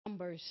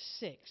number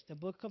 6. The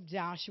book of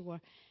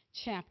Joshua,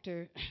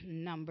 chapter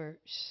number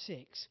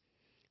 6.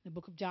 The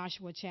book of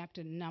Joshua,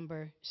 chapter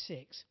number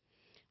 6.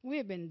 We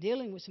have been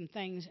dealing with some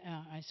things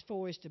as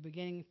far as the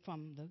beginning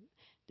from the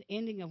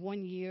ending of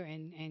one year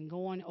and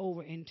going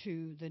over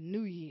into the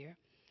new year.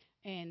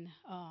 And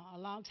a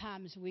lot of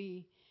times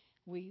we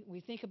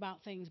think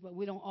about things, but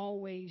we don't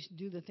always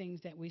do the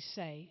things that we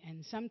say.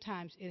 And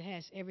sometimes it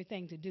has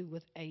everything to do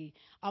with a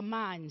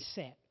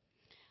mindset.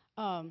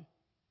 Um,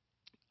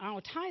 our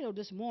title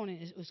this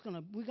morning is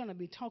we're gonna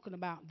be talking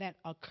about that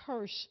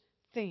accursed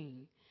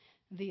thing,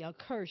 the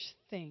accursed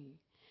thing.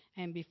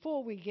 And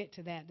before we get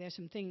to that, there's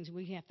some things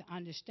we have to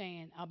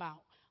understand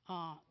about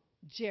uh,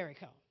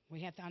 Jericho.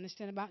 We have to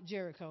understand about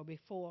Jericho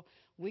before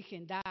we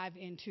can dive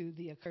into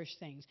the accursed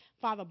things.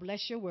 Father,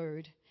 bless your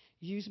word.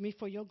 Use me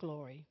for your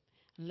glory.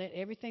 Let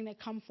everything that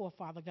come forth,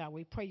 Father God,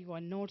 we pray your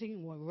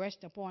anointing will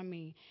rest upon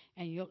me,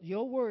 and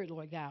your word,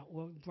 Lord God,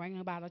 will bring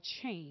about a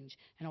change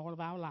in all of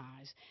our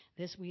lives.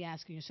 This we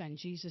ask in your Son,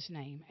 Jesus'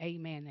 name.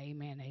 Amen,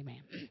 amen,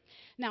 amen.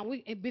 Now,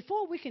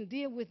 before we can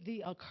deal with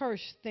the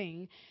accursed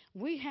thing,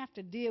 we have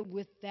to deal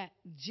with that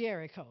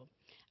Jericho.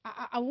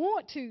 I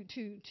want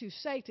to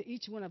say to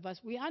each one of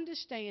us, we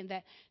understand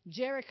that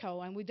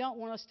Jericho, and we don't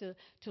want us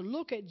to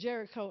look at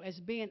Jericho as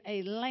being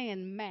a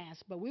land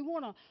mass, but we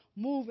want to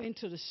move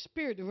into the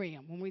spirit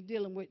realm when we're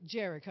dealing with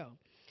Jericho.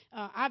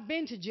 I've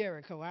been to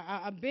Jericho.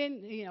 I've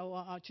been,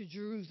 to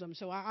Jerusalem,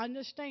 so I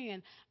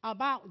understand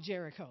about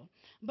Jericho.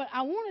 But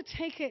I want to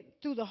take it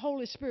through the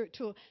Holy Spirit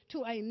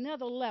to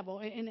another level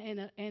in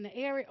an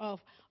area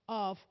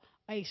of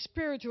a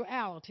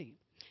spirituality.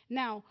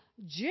 Now,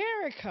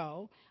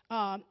 Jericho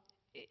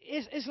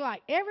is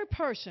like every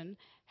person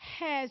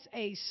has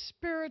a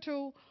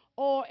spiritual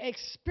or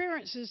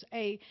experiences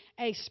a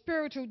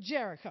spiritual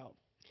Jericho.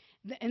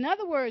 In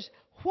other words,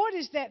 what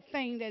is that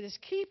thing that is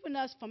keeping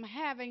us from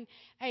having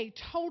a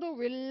total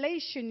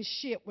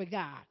relationship with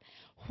God?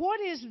 What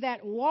is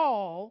that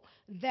wall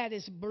that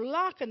is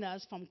blocking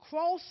us from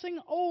crossing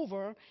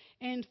over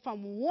and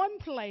from one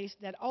place,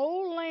 that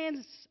old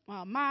land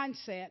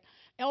mindset,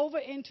 over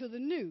into the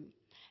new?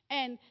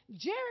 And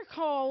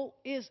Jericho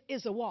is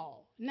a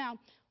wall. Now,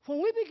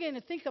 when we begin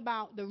to think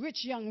about the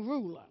rich young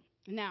ruler,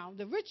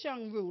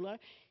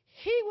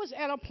 he was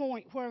at a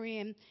point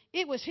wherein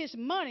it was his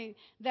money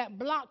that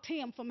blocked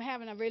him from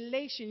having a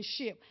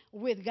relationship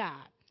with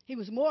God. He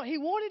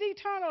wanted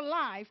eternal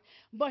life,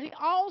 but he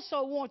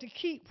also wanted to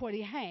keep what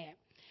he had.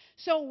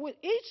 So with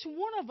each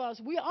one of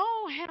us, we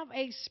all have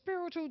a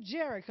spiritual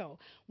Jericho.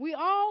 We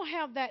all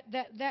have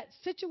that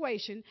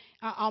situation,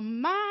 a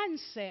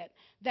mindset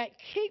that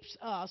keeps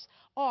us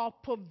or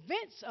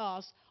prevents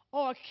us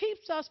or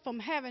keeps us from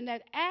having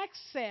that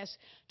access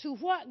to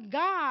what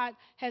God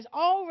has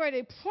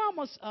already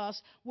promised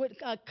us with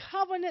a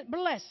covenant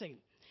blessing.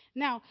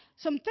 Now,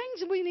 some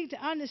things we need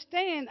to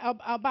understand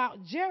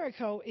about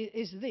Jericho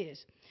is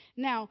this.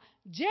 Now,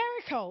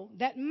 Jericho,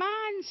 that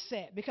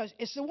mindset, because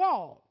it's a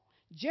wall.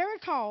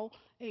 Jericho,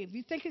 if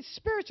you think it's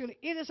spiritually,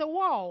 it is a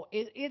wall.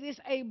 It is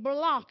a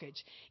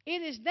blockage.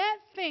 It is that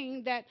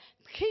thing that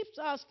keeps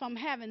us from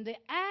having the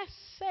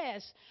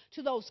access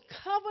to those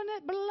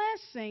covenant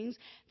blessings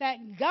that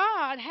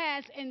God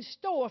has in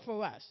store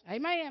for us.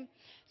 Amen.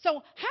 So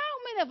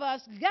how many of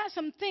us got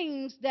some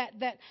things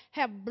that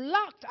have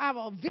blocked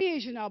our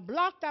vision or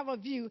blocked our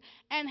view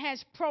and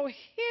has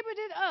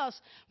prohibited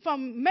us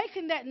from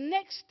making that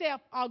next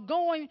step or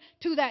going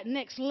to that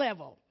next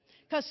level?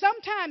 Because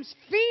sometimes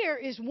fear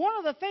is one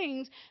of the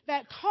things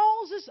that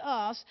causes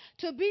us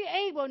to be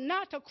able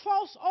not to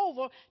cross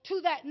over to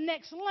that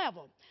next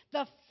level.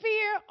 The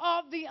fear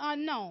of the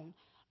unknown.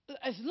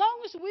 As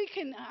long as we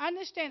can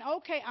understand,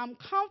 okay, I'm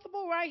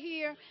comfortable right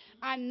here.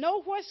 I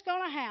know what's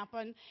going to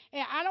happen,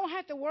 and I don't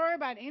have to worry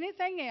about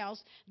anything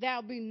else.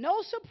 There'll be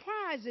no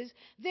surprises.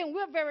 Then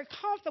we're very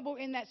comfortable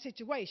in that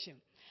situation.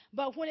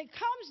 But when it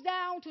comes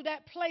down to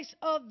that place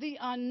of the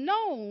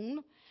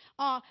unknown,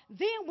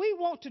 then we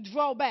want to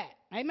draw back.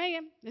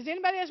 Amen. Does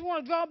anybody else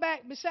want to draw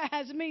back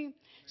besides me?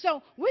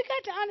 So we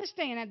got to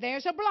understand that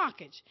there's a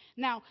blockage.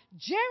 Now,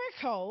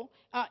 Jericho,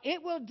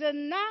 it will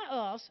deny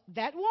us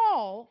that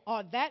wall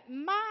or that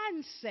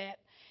mindset.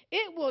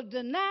 It will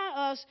deny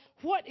us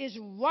what is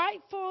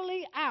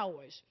rightfully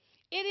ours.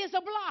 It is a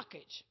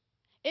blockage.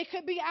 It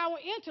could be our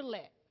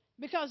intellect,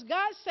 because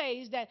God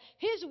says that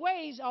his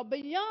ways are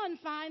beyond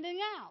finding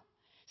out.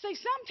 See,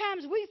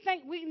 sometimes we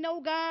think we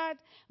know God,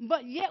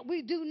 but yet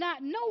we do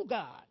not know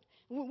God.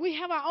 We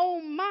have our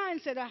own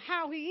mindset of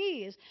how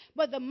he is.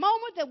 But the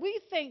moment that we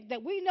think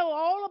that we know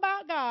all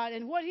about God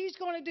and what he's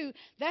going to do,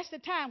 that's the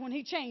time when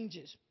he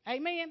changes.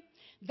 Amen?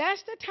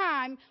 That's the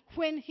time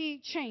when he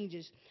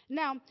changes.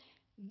 Now,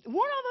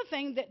 one other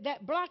thing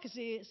that blocks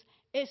is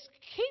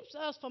keeps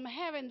us from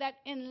having that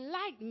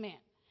enlightenment.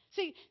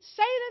 See,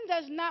 Satan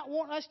does not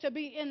want us to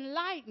be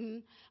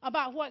enlightened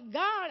about what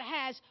God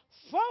has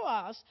for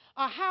us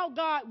or how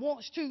God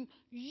wants to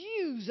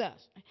use us.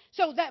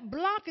 So that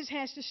blockage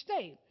has to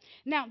stay.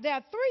 Now, there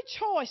are three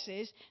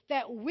choices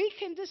that we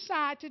can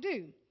decide to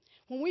do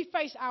when we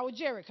face our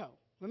Jericho.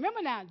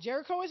 Remember now,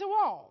 Jericho is a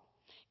wall.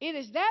 It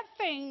is that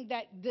thing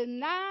that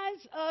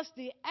denies us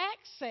the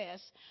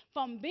access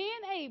from being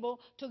able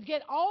to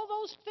get all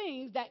those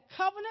things, that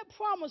covenant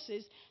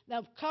promises,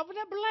 the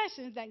covenant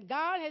blessings that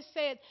God has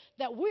said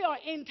that we are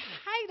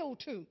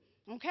entitled to.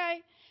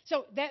 Okay?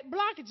 So that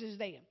blockage is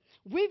there.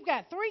 We've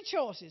got three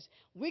choices.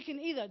 We can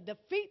either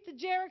defeat the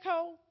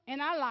Jericho in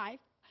our life,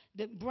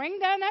 bring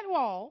down that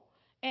wall,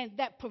 and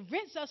that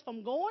prevents us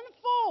from going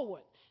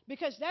forward.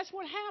 Because that's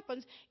what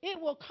happens.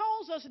 It will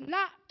cause us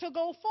not to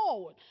go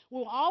forward.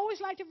 We'll always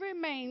like to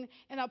remain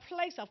in a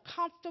place of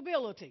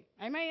comfortability.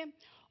 Amen.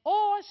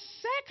 Or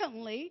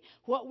secondly,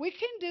 what we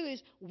can do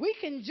is we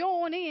can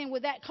join in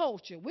with that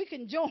culture. We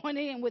can join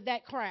in with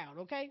that crowd,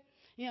 okay?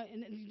 You know,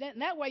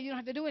 and that way you don't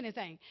have to do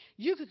anything.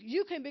 You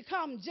can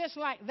become just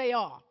like they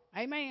are.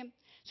 Amen.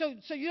 So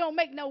you don't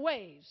make no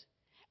waves.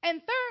 And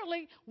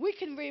thirdly, we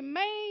can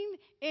remain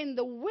in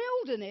the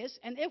wilderness,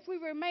 and if we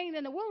remain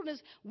in the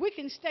wilderness, we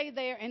can stay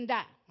there and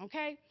die,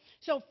 okay?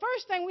 So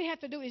first thing we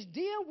have to do is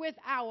deal with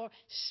our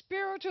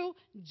spiritual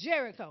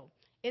Jericho.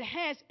 It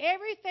has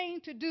everything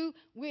to do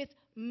with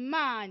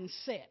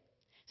mindset.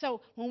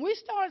 So when we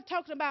start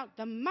talking about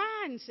the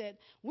mindset,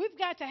 we've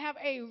got to have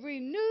a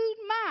renewed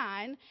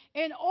mind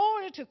in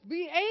order to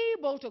be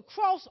able to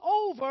cross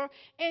over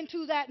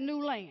into that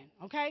new land,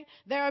 okay?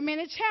 There are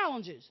many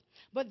challenges,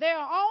 but there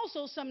are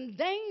also some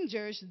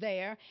dangers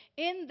there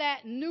in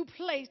that new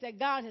place that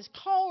God is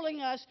calling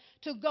us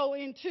to go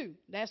into.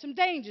 There's some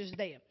dangers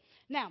there.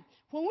 Now,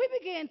 when we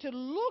begin to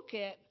look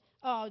at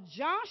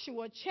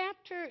Joshua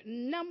chapter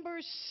number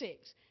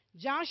 6,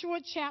 Joshua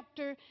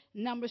chapter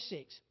number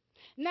 6.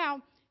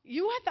 Now,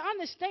 you have to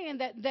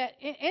understand that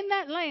in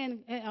that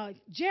land,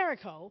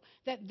 Jericho,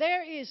 that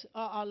there is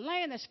a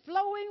land that's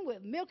flowing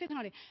with milk and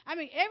honey. I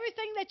mean,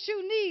 everything that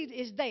you need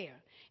is there.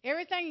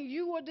 Everything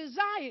you will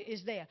desire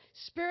is there.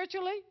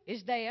 Spiritually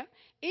is there.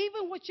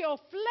 Even what your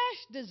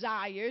flesh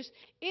desires,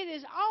 it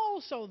is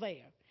also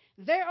there.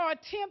 There are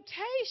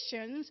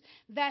temptations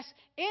that's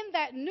in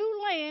that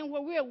new land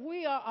where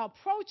we are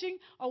approaching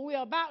or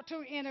we're about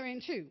to enter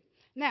into.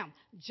 Now,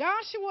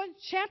 Joshua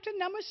chapter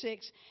number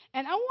 6,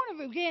 and I want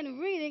to begin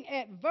reading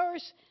at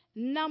verse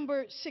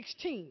number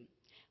 16.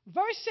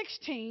 Verse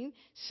 16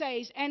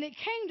 says, "And it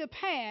came to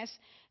pass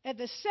at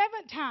the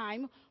seventh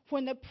time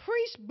when the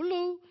priest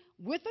blew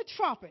with a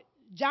trumpet,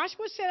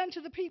 Joshua said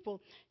unto the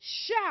people,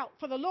 Shout,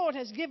 for the Lord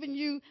has given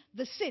you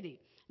the city."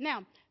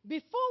 Now,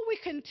 before we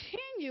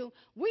continue,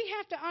 we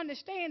have to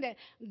understand that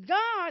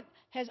God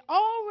has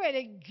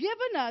already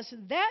given us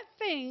that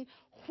thing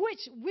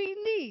which we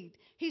need.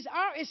 It's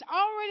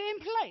already in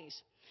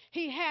place.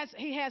 He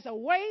has a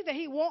way that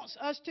he wants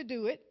us to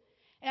do it,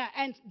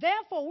 and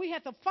therefore we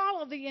have to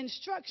follow the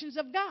instructions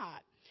of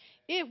God.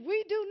 If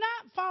we do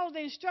not follow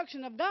the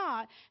instruction of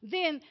God,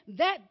 then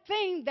that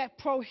thing that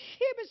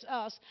prohibits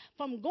us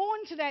from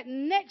going to that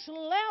next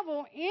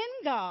level in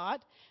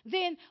God,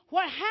 then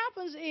what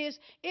happens is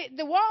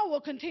the wall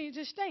will continue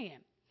to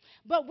stand.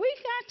 But we've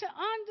got to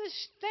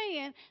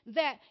understand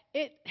that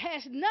it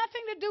has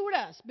nothing to do with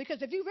us. Because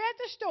if you read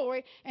the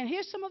story, and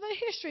here's some of the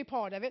history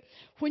part of it,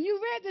 when you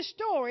read the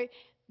story,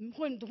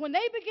 when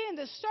they began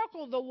to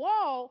circle the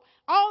wall,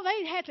 all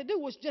they had to do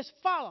was just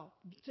follow.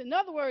 In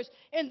other words,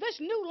 in this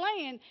new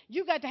land,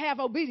 you got to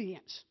have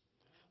obedience.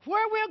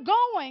 Where we're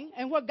going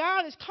and where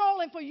God is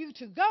calling for you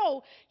to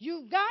go,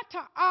 you've got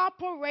to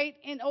operate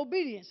in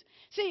obedience.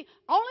 See,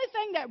 only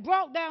thing that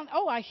brought down,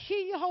 I hear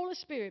you, Holy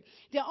Spirit.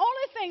 The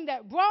only thing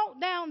that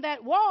brought down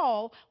that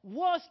wall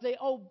was the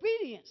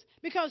obedience,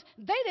 because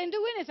they didn't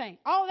do anything.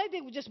 All they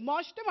did was just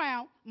marched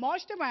around,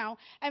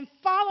 and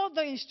followed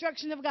the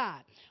instruction of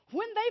God.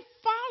 When they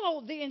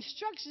followed the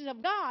instructions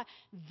of God,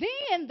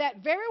 then that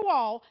very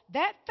wall,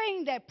 that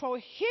thing that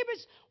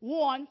prohibits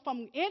one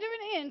from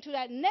entering into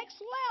that next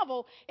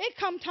level, it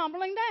come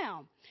tumbling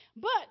down.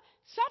 But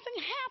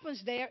something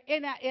happens there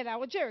in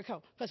our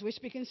Jericho, because we're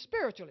speaking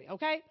spiritually,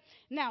 okay?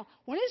 Now,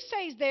 when it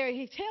says there,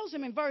 he tells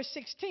them in verse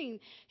 16,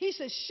 he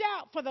says,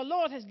 Shout, for the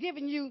Lord has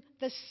given you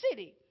the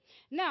city.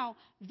 Now,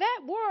 that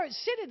word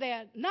city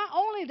there, not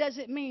only does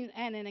it mean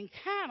an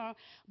encounter,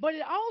 but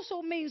it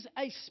also means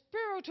a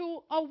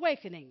spiritual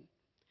awakening.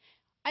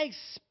 A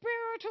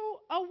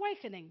spiritual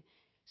awakening.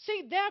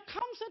 See, there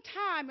comes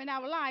a time in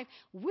our life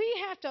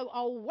we have to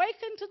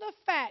awaken to the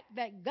fact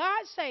that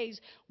God says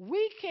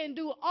we can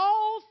do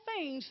all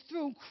things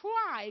through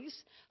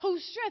Christ who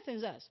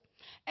strengthens us.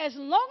 As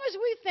long as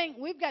we think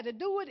we've got to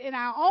do it in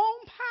our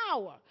own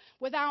power,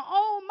 with our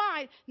own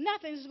might,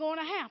 nothing's going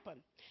to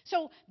happen.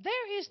 So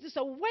there is this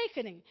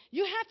awakening.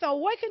 You have to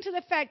awaken to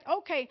the fact,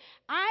 okay,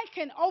 I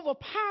can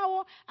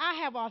overpower, I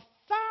have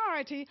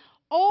authority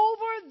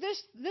over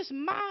this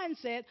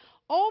mindset,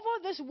 over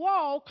this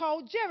wall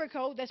called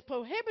Jericho that's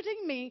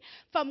prohibiting me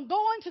from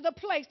going to the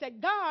place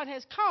that God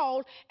has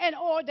called and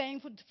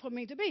ordained for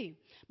me to be.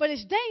 But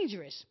it's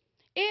dangerous.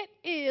 It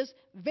is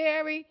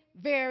very,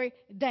 very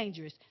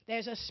dangerous.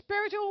 There's a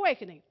spiritual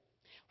awakening.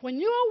 When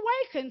you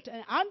awaken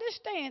and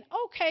understand,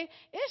 okay,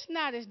 it's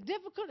not as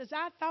difficult as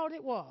I thought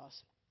it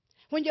was.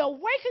 When you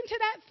awaken to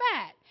that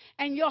fact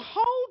and you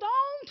hold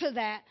on to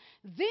that,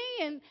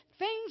 then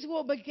things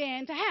will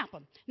begin to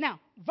happen. Now,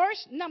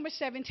 verse number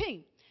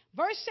 17.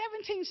 Verse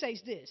 17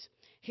 says this.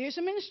 Here's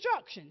some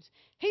instructions.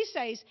 He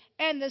says,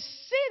 and the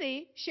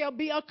city shall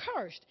be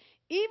accursed,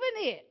 even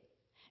it,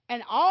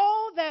 and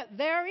all that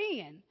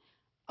therein,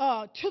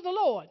 to the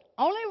Lord.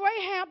 Only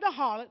Rahab the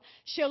harlot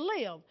shall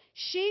live,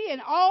 she and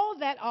all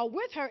that are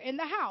with her in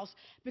the house,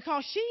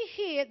 because she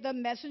hid the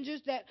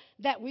messengers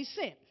that we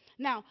sent.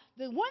 Now,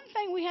 the one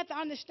thing we have to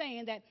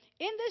understand that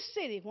in this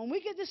city, when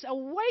we get this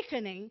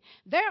awakening,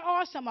 there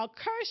are some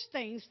accursed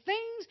things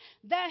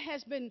that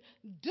has been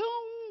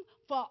doomed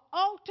for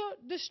utter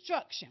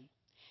destruction.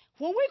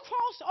 When we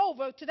cross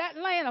over to that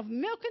land of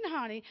milk and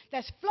honey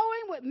that's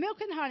flowing with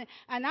milk and honey,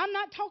 and I'm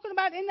not talking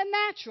about in the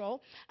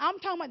natural, I'm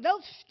talking about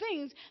those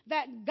things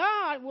that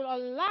God will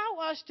allow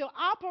us to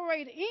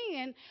operate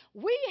in,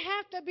 we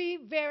have to be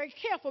very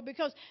careful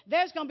because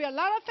there's going to be a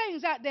lot of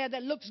things out there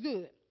that looks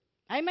good.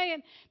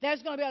 Amen.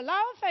 There's going to be a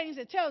lot of things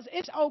that tells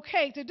it's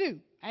okay to do.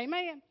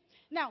 Amen.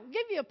 Now,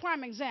 give you a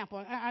prime example.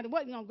 I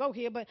wasn't going to go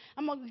here, but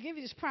I'm going to give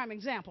you this prime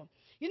example.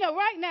 You know,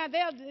 right now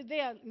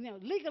they're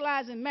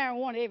legalizing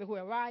marijuana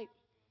everywhere, right?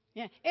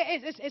 Yeah,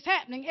 it's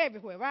happening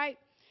everywhere, right?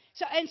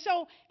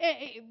 Paul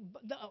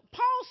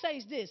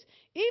says this.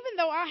 Even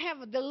though I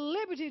have the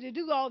liberty to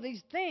do all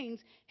these things,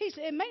 he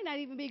said it may not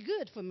even be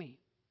good for me.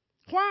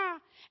 Why?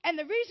 And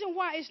the reason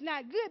why it's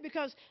not good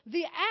because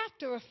the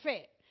after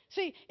effect.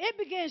 See, it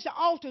begins to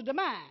alter the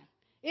mind.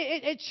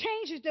 It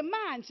changes the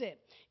mindset.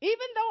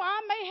 Even though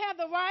I may have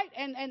the right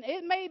and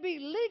it may be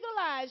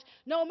legalized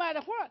no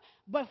matter what,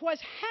 but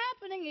what's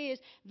happening is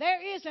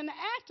there is an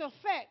after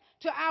effect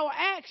to our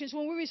actions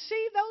when we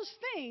receive those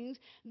things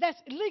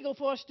that's legal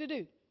for us to do.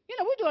 You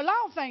know, we do a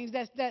lot of things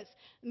that's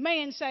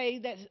man say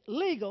that's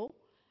legal,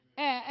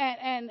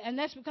 and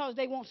that's because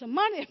they want some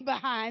money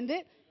behind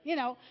it. You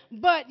know,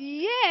 but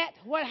yet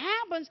what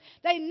happens,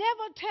 they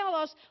never tell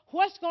us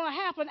what's going to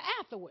happen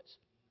afterwards.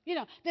 You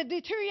know, the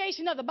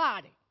deterioration of the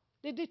body,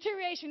 the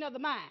deterioration of the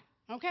mind,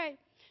 okay?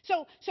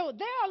 So there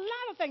are a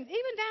lot of things,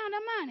 even down to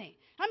money.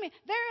 I mean,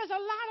 there is a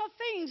lot of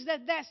things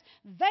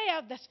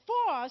that's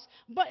for us,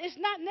 but it's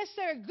not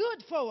necessarily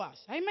good for us.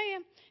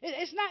 Amen?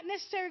 It's not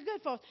necessarily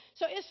good for us.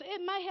 So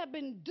it may have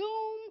been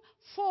doomed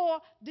for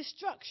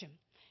destruction.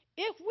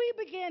 If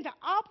we begin to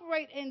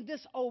operate in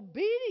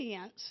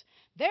disobedience,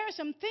 there are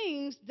some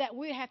things that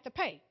we have to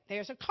pay.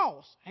 There's a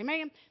cost.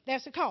 Amen?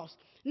 There's a cost.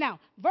 Now,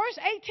 verse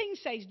 18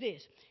 says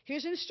this.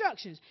 Here's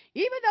instructions.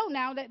 Even though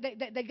now that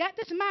they got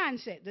this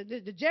mindset,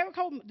 the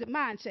Jericho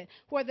mindset,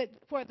 where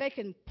they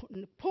can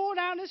pull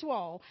down this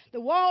wall, the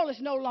wall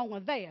is no longer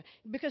there.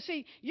 Because,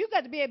 see, you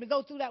got to be able to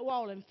go through that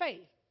wall in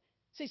faith.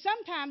 See,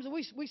 sometimes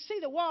we see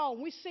the wall,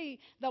 and we see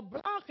the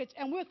blockage,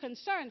 and we're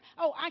concerned,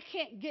 oh, I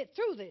can't get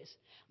through this.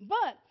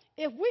 But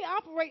if we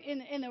operate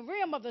in the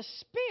realm of the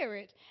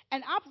Spirit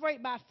and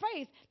operate by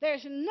faith,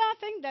 there's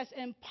nothing that's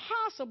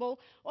impossible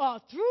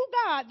through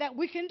God that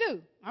we can do.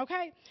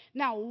 Okay?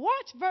 Now,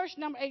 watch verse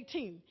number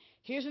 18.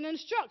 Here's an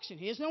instruction.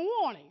 Here's a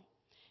warning.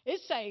 It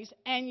says,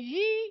 and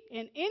ye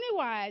in any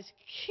wise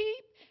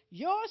keep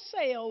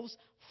yourselves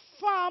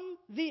from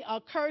the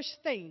accursed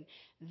thing,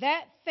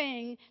 that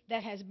thing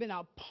that has been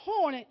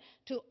appointed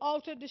to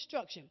utter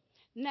destruction.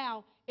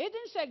 Now, it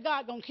didn't say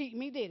God going to keep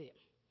me, did it?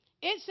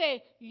 It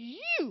said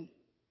you.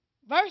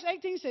 Verse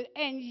 18 says,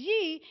 and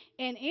ye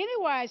in any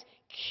wise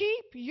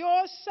keep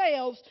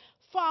yourselves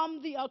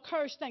from the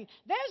accursed thing.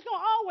 There's going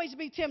to always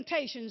be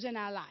temptations in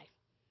our life.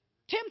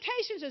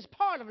 Temptations is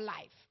part of life.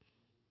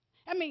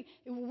 I mean,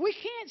 we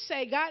can't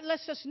say, God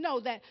lets us know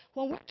that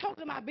when we're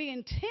talking about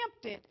being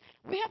tempted,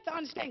 we have to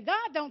understand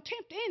God don't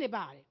tempt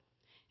anybody.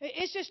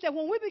 It's just that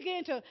when we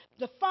begin to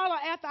follow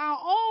after our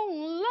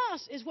own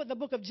lust is what the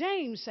book of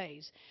James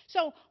says.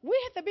 So we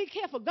have to be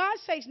careful. God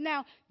says,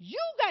 now, you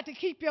got to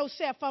keep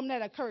yourself from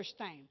that accursed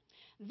thing.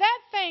 That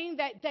thing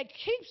that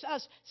keeps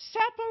us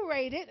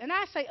separated, and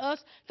I say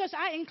us because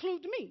I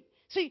include me.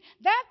 See,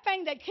 that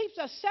thing that keeps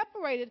us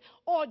separated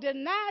or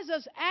denies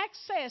us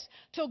access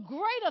to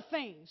greater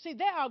things. See,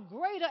 there are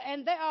greater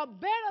and there are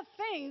better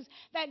things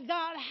that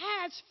God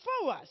has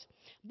for us.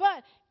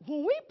 But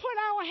when we put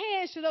our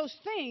hands to those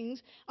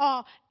things,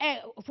 and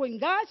when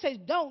God says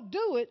don't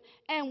do it,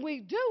 and we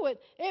do it,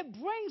 it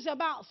brings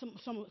about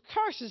some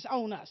curses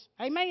on us.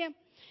 Amen?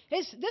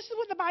 This is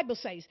what the Bible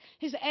says.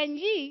 He said, and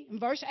ye, in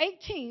verse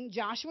 18,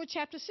 Joshua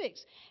chapter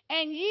 6,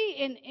 and ye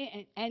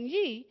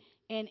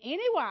in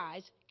any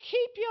wise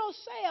keep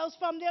yourselves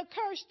from the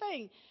accursed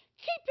thing.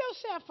 Keep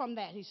yourself from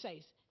that, he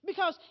says,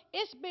 because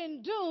it's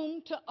been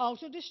doomed to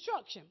utter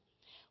destruction.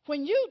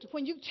 When you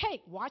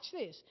take, watch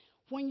this,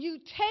 when you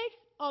take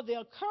of the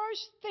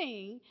accursed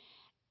thing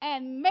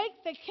and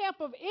make the camp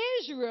of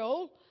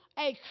Israel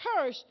a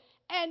curse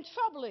and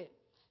trouble it.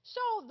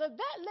 So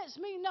that lets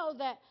me know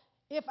that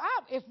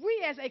if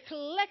we as a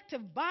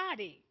collective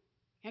body,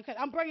 okay,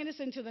 I'm bringing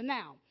this into the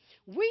now,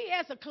 we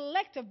as a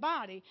collective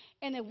body,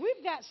 and if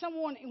we've got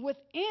someone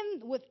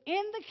within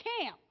the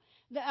camp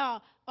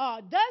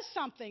does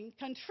something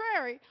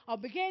contrary or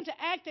begin to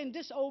act in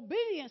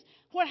disobedience,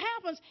 what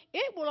happens?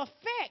 It will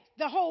affect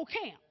the whole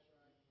camp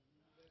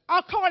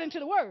according to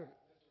the word.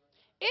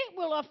 It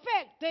will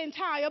affect the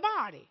entire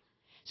body.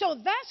 So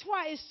that's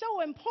why it's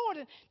so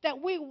important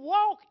that we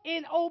walk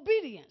in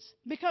obedience,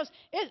 because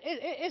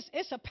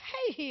it's a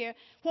pay here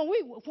when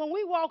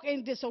we walk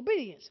in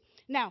disobedience.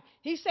 Now,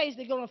 he says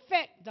they're going to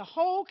affect the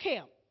whole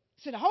camp.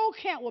 So the whole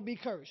camp will be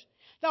cursed.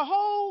 The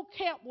whole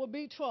camp will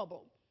be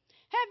troubled.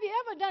 Have you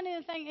ever done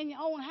anything in your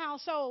own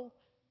household,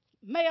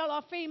 male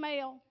or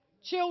female,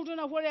 children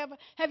or whatever?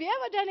 Have you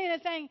ever done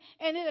anything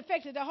and it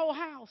affected the whole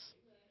house?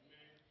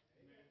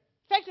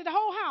 Affected the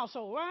whole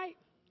household, right?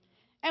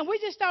 And we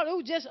just thought it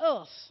was just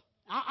us.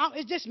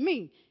 It's just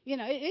me.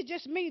 It's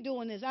just me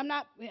doing this. I'm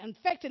not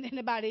infecting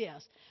anybody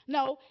else.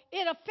 No,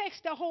 it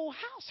affects the whole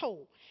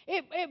household.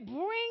 It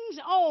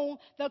brings on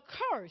the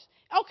curse.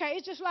 Okay,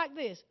 it's just like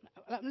this.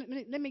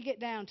 Let me get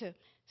down to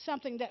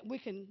something that we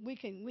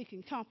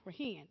can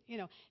comprehend.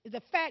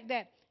 The fact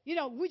that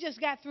we just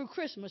got through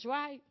Christmas,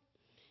 right?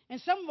 And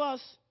some of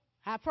us,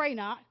 I pray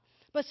not,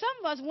 but some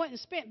of us went and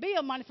spent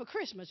bill money for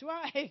Christmas,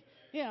 right?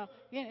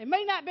 It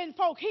may not have been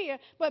folk here,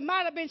 but it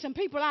might have been some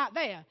people out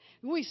there.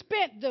 We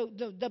spent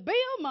the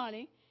bill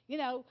money,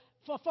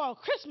 for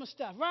Christmas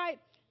stuff, right?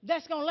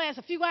 That's going to last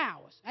a few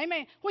hours.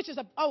 Amen. Which is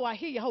I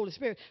hear you, Holy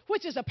Spirit,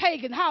 which is a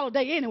pagan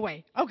holiday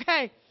anyway,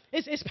 okay?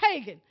 It's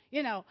pagan,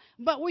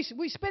 But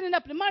we spending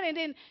up the money, and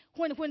then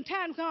when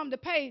time comes to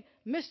pay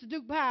Mr.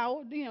 Duke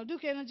Power,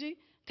 Duke Energy,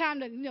 time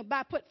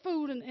to put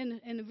food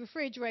in the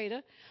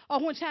refrigerator,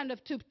 or when time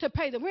to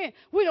pay the rent,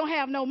 we don't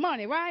have no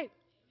money, right?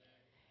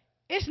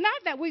 It's not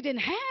that we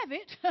didn't have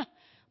it,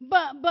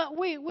 but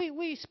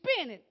we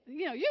spent it,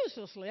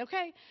 uselessly,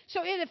 okay?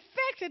 So it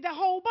affected the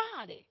whole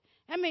body.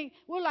 I mean,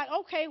 we're like,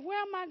 okay, where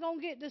am I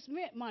going to get this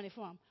rent money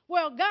from?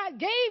 Well, God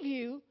gave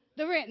you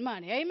the rent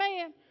money,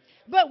 amen?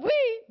 But we,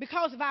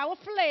 because of our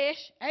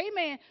flesh,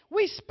 amen,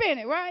 we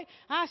spend it, right?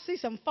 I see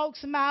some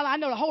folks smile. I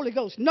know the Holy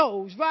Ghost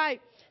knows, right?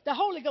 The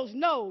Holy Ghost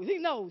knows. He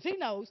knows. He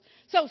knows.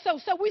 So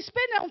we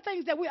spend it on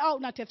things that we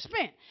ought not to have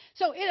spent.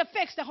 So it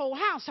affects the whole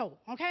household,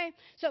 okay?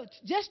 So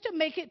just to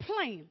make it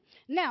plain.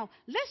 Now,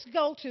 let's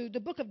go to the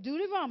book of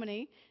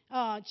Deuteronomy,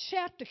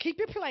 keep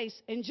your place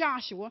in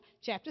Joshua,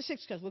 chapter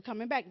 6, because we're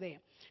coming back there.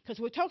 Because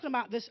we're talking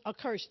about this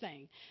accursed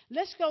thing.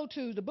 Let's go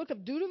to the book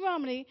of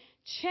Deuteronomy,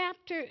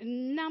 chapter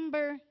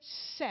number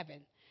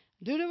 7.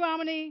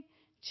 Deuteronomy,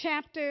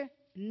 chapter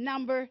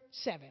number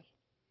 7.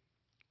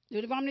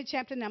 Deuteronomy,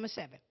 chapter number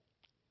 7.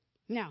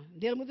 Now,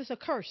 dealing with this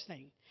accursed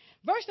thing.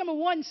 Verse number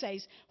 1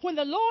 says, when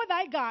the Lord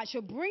thy God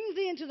shall bring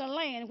thee into the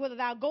land whither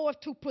thou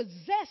goest to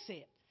possess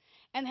it,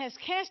 and has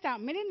cast out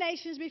many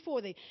nations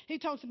before thee. He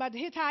talks about the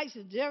Hittites,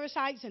 the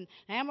Jebusites, and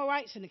the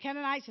Amorites, and the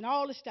Canaanites, and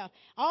all this stuff.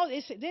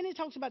 Then he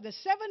talks about the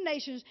 7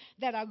 nations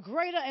that are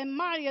greater and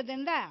mightier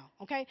than thou.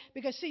 Okay?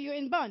 Because, see, you're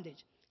in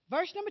bondage.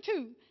 Verse number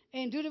 2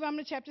 in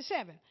Deuteronomy chapter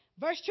 7.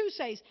 Verse 2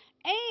 says,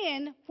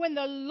 and when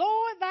the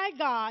Lord thy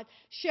God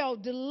shall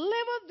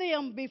deliver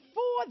them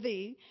before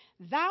thee,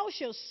 thou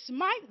shalt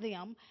smite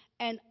them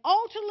and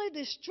utterly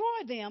destroy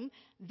them.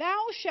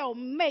 Thou shalt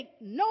make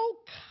no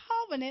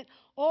covenant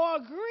or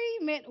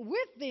agreement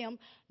with them,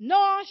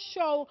 nor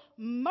show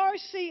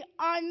mercy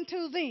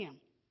unto them.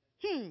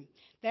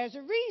 There's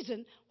a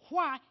reason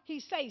why he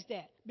says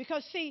that.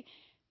 Because, see,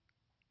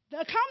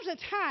 there comes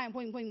a time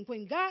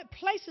when God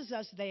places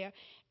us there,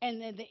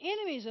 and the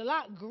enemy is a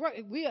lot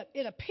greater.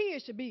 It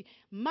appears to be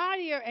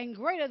mightier and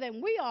greater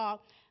than we are.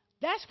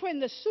 That's when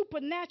the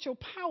supernatural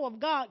power of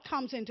God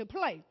comes into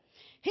play.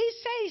 He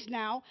says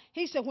now,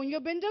 he said, when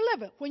you've been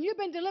delivered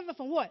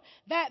from what?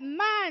 That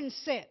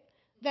mindset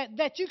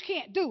that you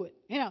can't do it.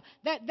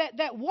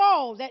 That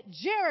wall, that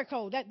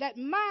Jericho, that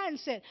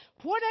mindset,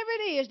 whatever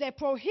it is that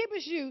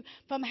prohibits you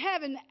from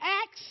having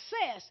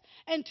access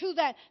into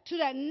that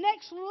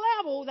next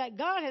level that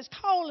God has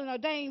called and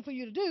ordained for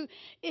you to do.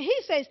 He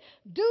says,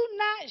 do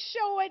not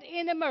show it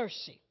any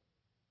mercy.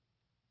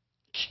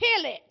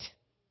 Kill it.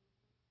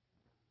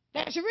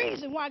 That's the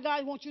reason why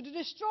God wants you to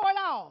destroy it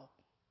all.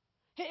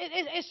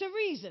 It's the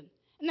reason.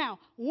 Now,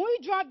 when we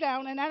drop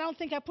down, and I don't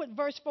think I put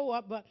verse 4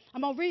 up, but I'm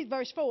going to read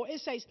verse 4.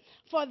 It says,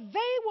 for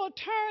they will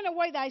turn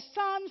away thy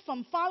sons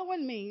from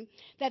following me,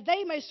 that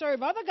they may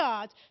serve other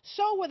gods.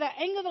 So will the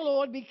anger of the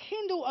Lord be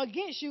kindled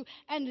against you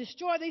and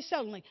destroy thee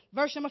suddenly.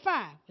 Verse number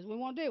 5, because we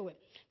want to deal with.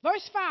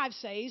 Verse 5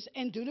 says,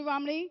 in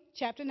Deuteronomy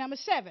chapter number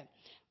 7,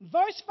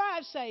 verse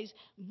 5 says,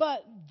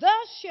 but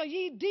thus shall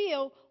ye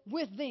deal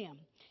with them.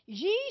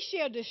 Ye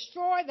shall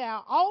destroy their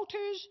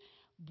altars,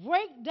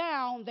 break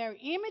down their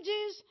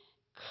images,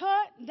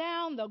 cut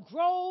down the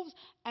groves,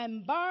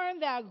 and burn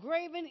their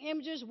graven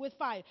images with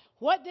fire.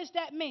 What does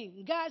that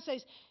mean? God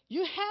says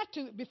you have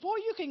to, before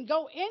you can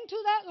go into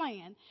that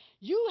land,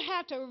 you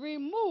have to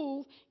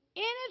remove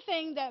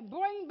anything that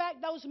bring back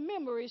those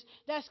memories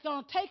that's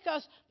going to take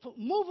us,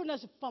 moving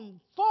us from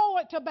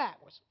forward to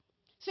backwards.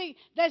 See,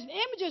 there's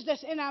images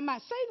that's in our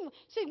mind.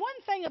 See,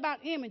 one thing about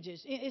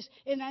images is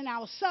in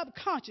our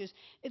subconscious,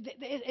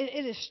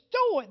 it is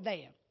stored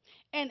there.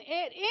 And at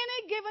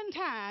any given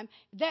time,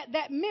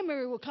 that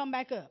memory will come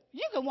back up.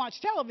 You can watch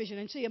television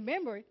and see a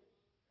memory.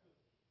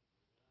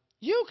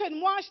 You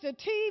can watch the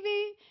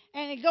TV,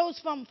 and it goes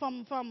from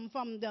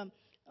the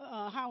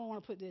how I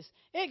want to put this.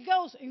 It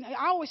goes.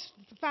 I always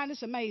find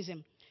this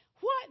amazing.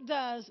 What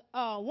does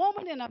a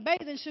woman in a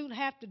bathing suit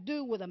have to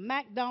do with a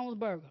McDonald's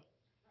burger?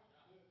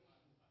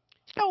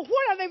 So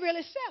what are they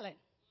really selling?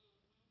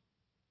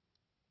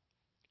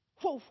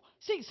 Well,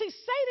 see,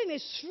 Satan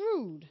is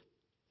shrewd.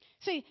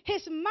 See,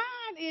 his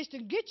mind is to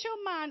get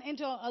your mind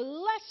into a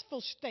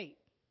lustful state.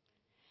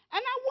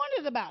 And I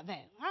wondered about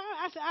that.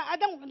 I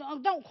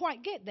don't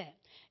quite get that.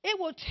 It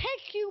will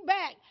take you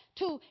back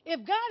to,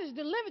 if God has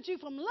delivered you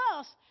from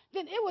lust,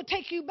 then it will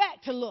take you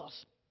back to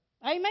lust.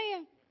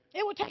 Amen.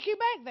 It will take you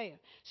back there.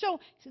 So one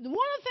of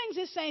the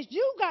things it says,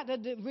 you've got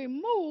to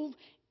remove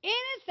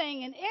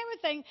anything and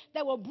everything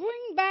that will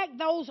bring back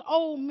those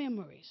old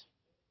memories.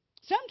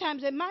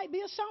 Sometimes it might be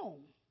a song,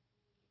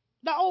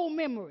 the old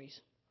memories.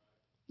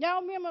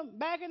 Y'all remember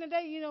back in the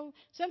day,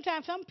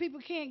 sometimes some people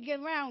can't get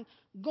around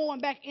going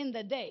back in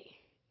the day.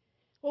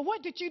 Well,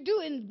 what did you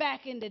do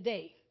back in the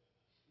day?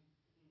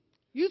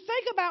 You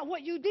think about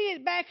what you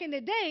did back in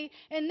the day,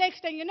 and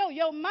next thing you know,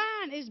 your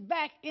mind is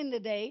back in the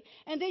day,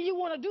 and then you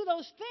want to do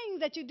those things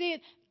that you did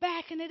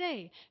back in the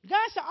day.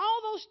 God said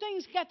all those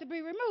things got to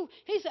be removed.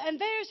 He said, and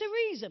there's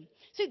a reason.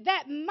 See,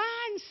 that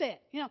mindset,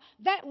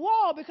 that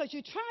wall, because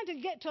you're trying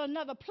to get to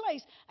another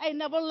place,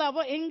 another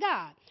level in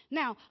God.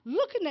 Now,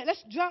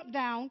 let's drop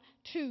down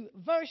to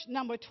verse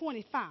number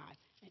 25.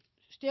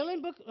 Still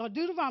in book of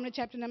Deuteronomy,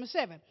 chapter number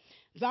 7.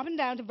 Dropping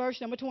down to verse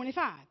number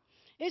 25.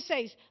 It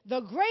says, the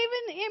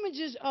graven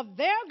images of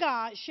their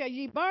God shall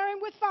ye burn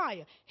with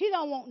fire. He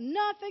don't want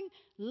nothing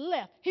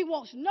left. He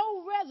wants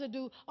no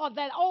residue of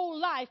that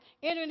old life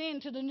entering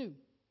into the new.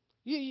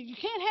 You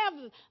can't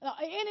have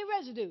any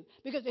residue,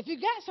 because if you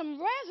got some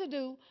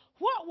residue,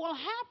 what will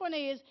happen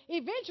is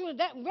eventually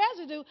that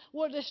residue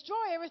will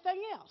destroy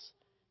everything else.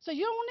 So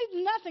you don't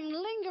need nothing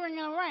lingering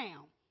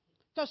around,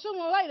 because sooner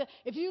or later,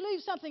 if you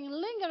leave something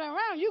lingering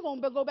around, you're going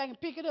to go back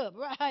and pick it up,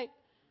 right?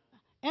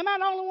 Am I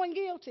the only one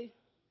guilty?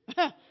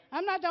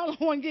 I'm not the only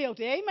one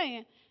guilty.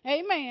 Amen.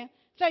 Amen.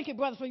 Thank you,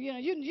 brother, for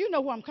you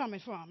know where I'm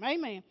coming from.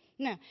 Amen.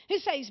 Now, he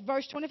says,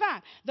 verse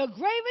 25, the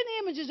graven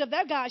images of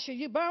their God shall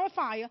you burn with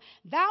fire.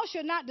 Thou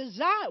shalt not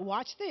desire,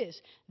 watch this,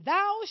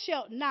 thou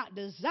shalt not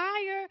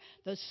desire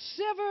the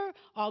silver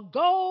or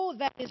gold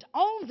that is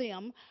on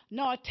them,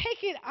 nor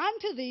take it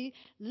unto thee,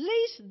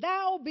 lest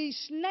thou be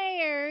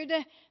snared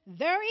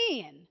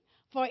therein.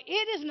 For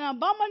it is an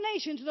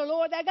abomination to the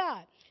Lord thy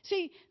God.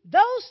 See,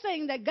 those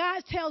things that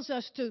God tells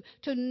us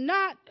to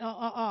not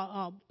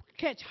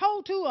catch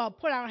hold to or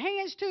put our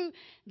hands to,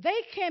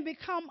 they can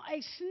become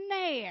a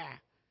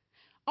snare.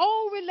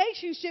 Old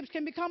relationships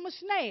can become a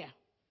snare.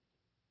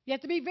 You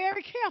have to be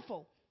very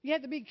careful. You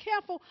have to be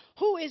careful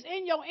who is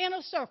in your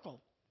inner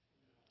circle.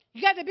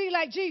 You got to be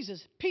like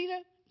Jesus, Peter,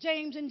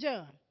 James, and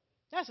John.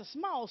 That's a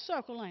small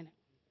circle, ain't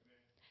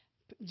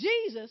it?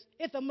 Jesus,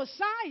 if the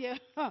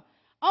Messiah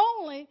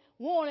only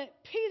wanted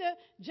Peter,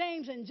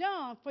 James, and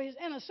John for his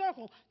inner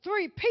circle,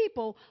 3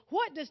 people,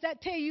 what does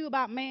that tell you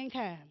about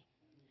mankind?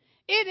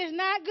 It is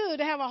not good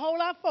to have a whole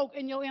lot of folk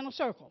in your inner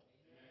circle.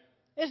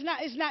 It's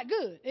not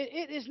good.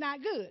 It is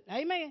not good.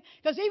 Amen.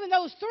 Because even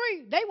those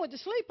 3, they went to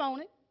sleep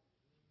on it.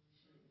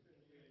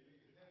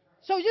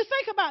 So you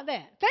think about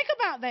that. Think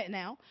about that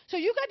now. So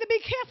you got to be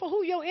careful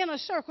who your inner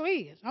circle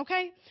is,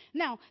 okay?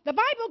 Now, the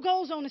Bible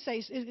goes on to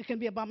say it can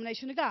be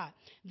abomination to God.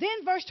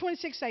 Then verse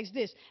 26 says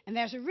this, and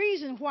there's a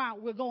reason why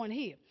we're going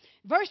here.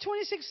 Verse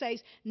 26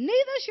 says, neither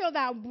shalt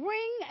thou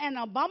bring an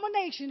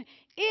abomination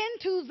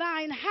into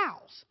thine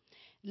house,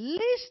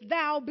 lest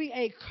thou be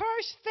a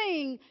cursed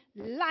thing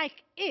like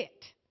it.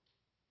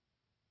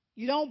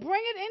 You don't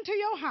bring it into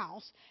your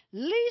house,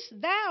 lest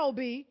thou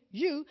be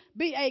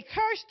a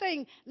cursed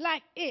thing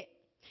like it.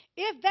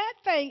 If that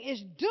thing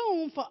is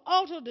doomed for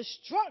utter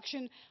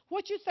destruction,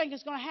 what you think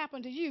is going to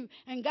happen to you?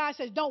 And God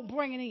says, don't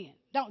bring it in.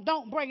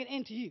 Don't bring it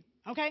into you.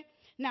 Okay?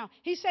 Now,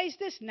 he says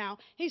this now.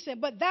 He said,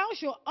 but thou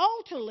shalt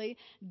utterly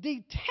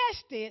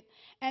detest it,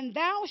 and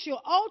thou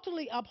shalt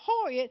utterly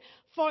abhor it,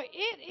 for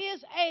it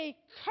is a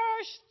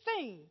cursed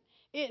thing.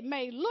 It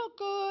may look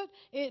good,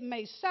 it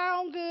may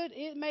sound good,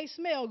 it may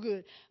smell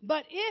good.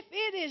 But if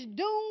it is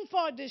doomed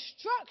for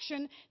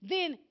destruction,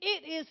 then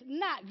it is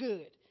not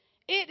good.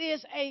 It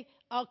is a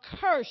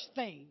cursed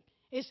thing.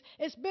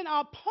 It's been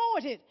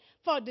appointed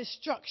for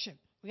destruction.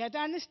 We have to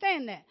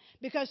understand that,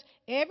 because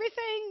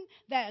everything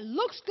that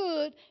looks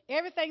good,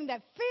 everything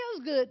that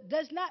feels good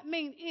does not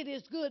mean it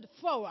is good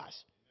for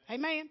us.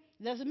 Amen?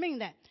 Doesn't mean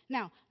that.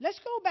 Now, let's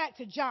go back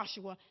to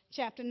Joshua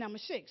chapter number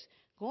 6.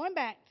 Going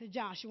back to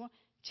Joshua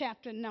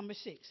chapter number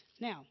 6.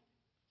 Now,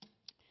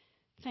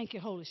 thank you,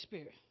 Holy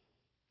Spirit.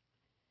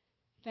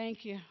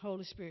 Thank you,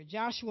 Holy Spirit.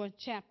 Joshua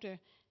chapter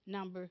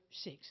number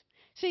 6.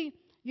 See,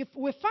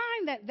 we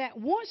find that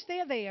once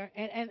they're there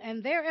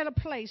and they're at a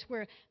place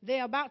where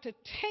they're about to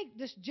take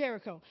this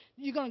Jericho,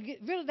 you're going to get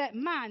rid of that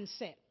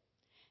mindset.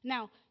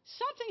 Now,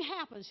 something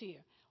happens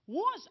here.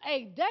 Once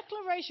a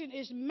declaration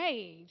is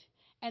made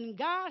and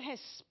God has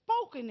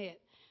spoken it,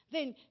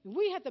 then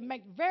we have to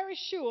make very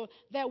sure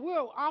that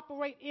we'll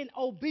operate in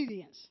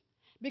obedience.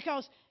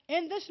 Because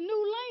in this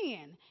new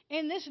land,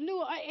 in this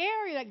new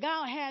area that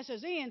God has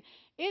us in,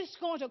 it's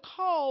going to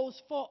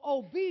cause for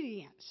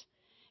obedience.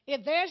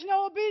 If there's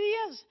no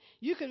obedience,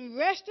 you can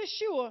rest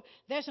assured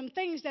there's some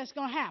things that's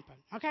going to happen.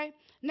 Okay?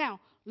 Now,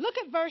 look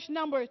at verse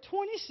number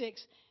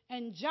 26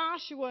 in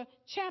Joshua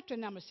chapter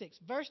number 6.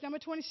 Verse number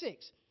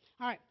 26.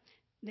 All right.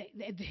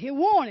 Here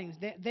warnings.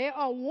 There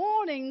are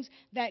warnings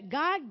that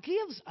God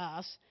gives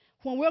us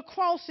when we're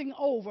crossing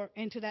over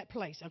into that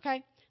place.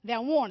 Okay? There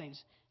are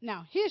warnings.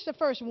 Now, here's the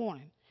first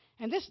warning.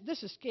 And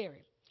this is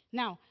scary.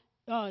 Now,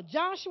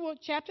 Joshua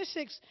chapter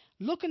 6,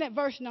 looking at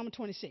verse number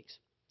 26.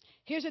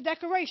 Here's a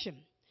declaration.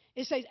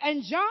 It says,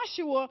 and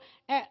Joshua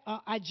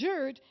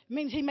adjured,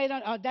 means he made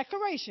a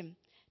declaration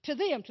to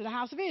them, to the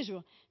house of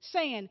Israel,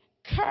 saying,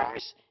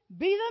 cursed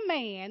be the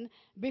man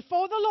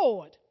before the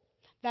Lord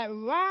that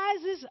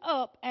rises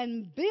up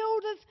and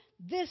buildeth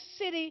this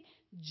city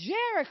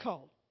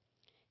Jericho.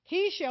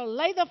 He shall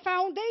lay the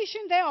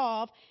foundation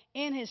thereof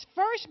in his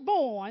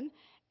firstborn,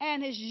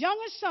 and his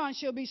youngest son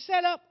shall be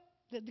set up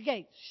the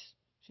gates.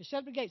 Shall set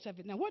up the gates of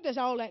it. Now, what does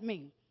all that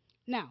mean?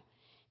 Now,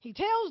 he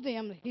tells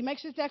them, he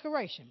makes this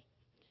declaration.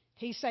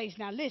 He says,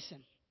 now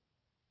listen,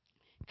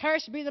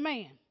 cursed be the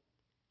man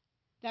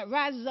that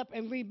rises up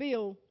and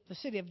rebuild the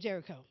city of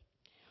Jericho.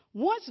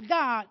 Once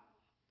God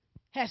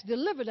has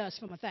delivered us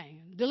from a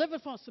thing,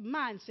 delivered from some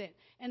mindset,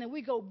 and then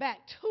we go back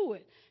to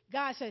it,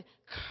 God said,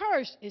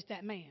 cursed is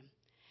that man.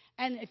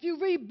 And if you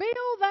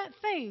rebuild that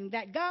thing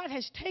that God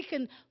has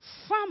taken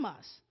from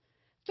us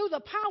through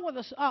the power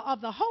of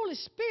the Holy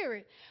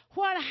Spirit,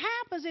 what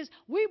happens is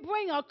we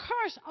bring a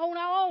curse on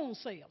our own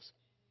selves.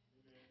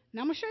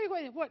 Now, I'm going to show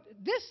you what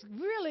this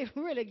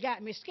really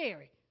got me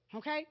scary,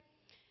 okay?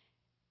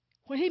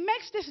 When he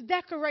makes this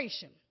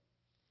declaration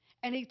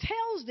and he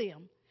tells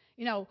them,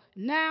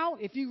 now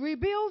if you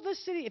rebuild the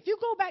city, if you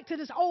go back to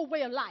this old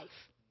way of life,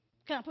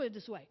 can I put it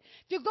this way?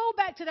 If you go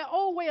back to that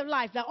old way of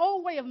life, the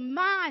old way of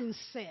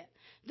mindset,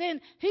 then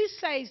he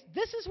says,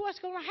 this is what's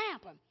going to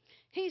happen.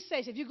 He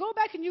says, if you go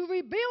back and you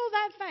rebuild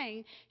that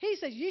thing, he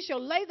says, you shall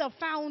lay the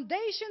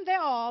foundation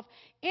thereof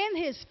in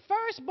his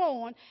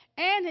firstborn,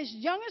 and his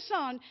youngest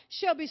son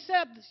shall be set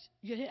up,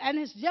 and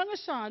his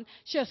youngest son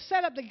shall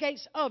set up the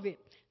gates of it.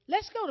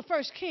 Let's go to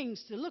 1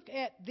 Kings to look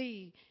at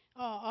the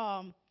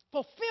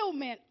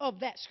fulfillment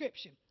of that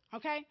scripture.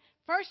 Okay?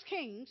 1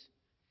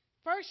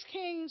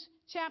 Kings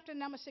chapter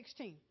number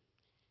 16.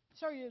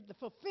 Show you the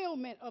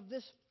fulfillment of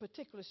this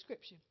particular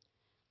scripture.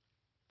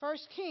 1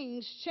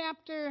 Kings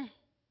chapter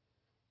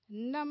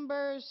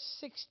number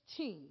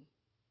 16.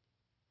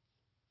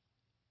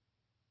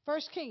 1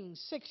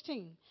 Kings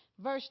 16,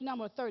 verse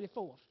number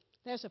 34.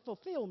 There's a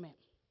fulfillment.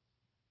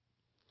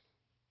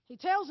 He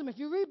tells them, if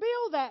you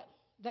rebuild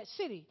that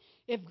city,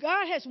 if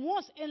God has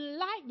once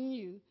enlightened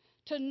you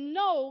to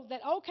know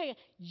that, okay,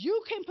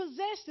 you can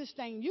possess this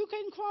thing, you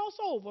can cross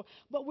over,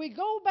 but we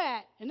go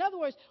back. In other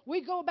words,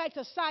 we go back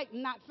to sight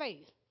and not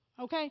faith.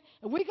 Okay?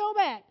 If we go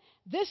back,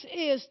 this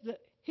is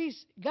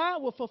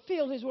God will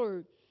fulfill his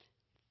word.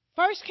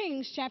 1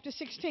 Kings chapter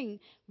 16,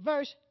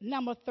 verse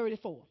number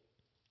 34.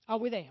 Are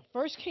we there?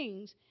 1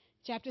 Kings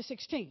chapter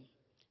 16,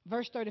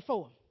 verse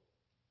 34.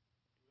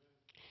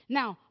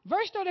 Now,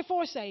 verse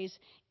 34 says,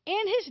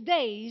 in his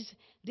days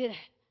did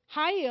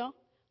Hiel,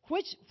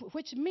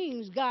 which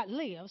means God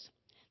lives,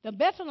 the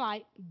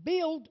Bethelite,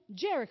 build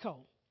Jericho.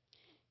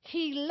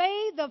 He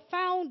laid the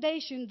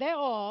foundation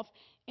thereof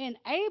in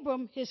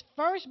Abram his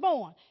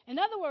firstborn. In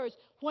other words,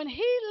 when he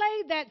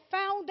laid that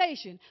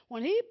foundation,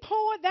 when he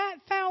poured that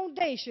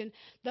foundation,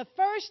 the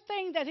first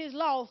thing that he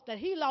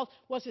lost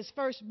was his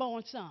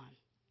firstborn son.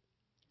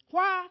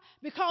 Why?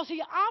 Because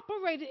he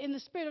operated in the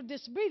spirit of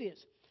disobedience.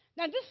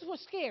 Now, this is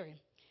what's scary.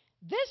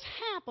 This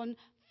happened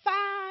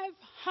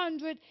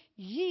 500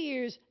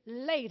 years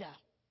later.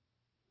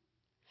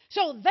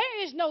 So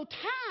there is no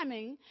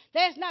timing.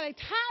 There's not a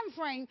time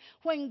frame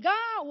when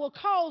God will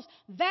cause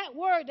that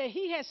word that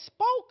he has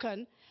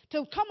spoken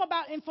to come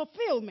about in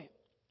fulfillment.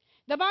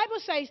 The Bible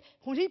says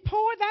when he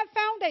poured that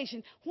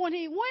foundation, when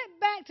he went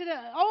back to the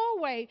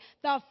old way,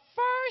 the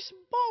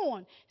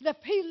firstborn,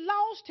 he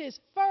lost his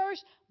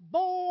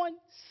firstborn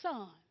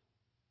son.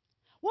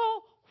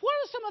 Well, what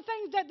are some of the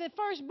things that the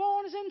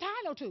firstborn is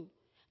entitled to?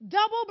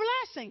 Double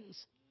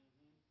blessings.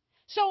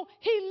 So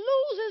he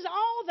loses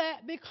all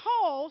that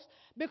because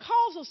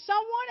of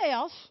someone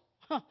else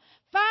 500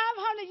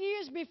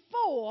 years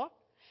before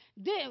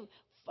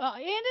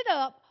ended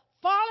up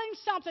following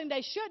something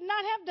they should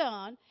not have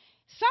done.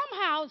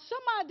 Somehow,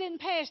 somebody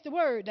didn't pass the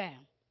word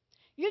down.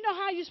 You know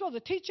how you're supposed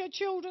to teach your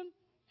children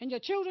and your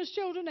children's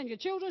children and your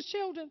children's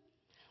children?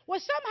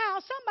 Well, somehow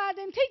somebody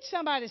didn't teach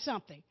somebody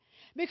something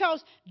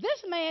because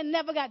this man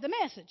never got the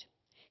message.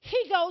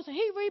 He goes and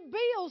he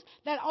rebuilds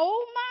that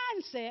old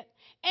mindset,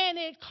 and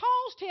it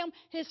cost him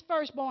his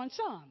firstborn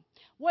son.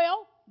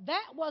 Well,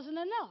 that wasn't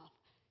enough.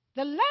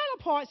 The latter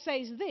part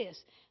says this.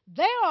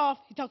 Thereof,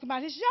 he's talking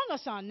about his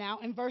younger son now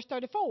in verse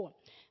 34.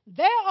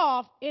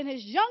 thereof in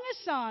his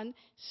youngest son,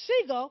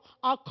 Segul,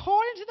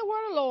 according to the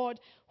word of the Lord,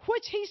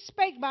 which he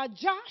spake by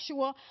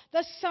Joshua,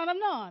 the son of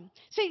Nun.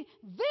 See,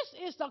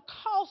 this is the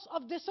cost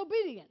of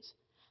disobedience.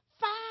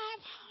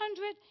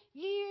 500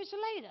 years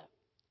later.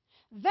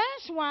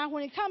 That's why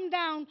when it comes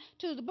down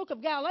to the book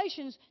of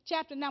Galatians,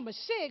 chapter number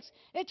 6,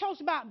 it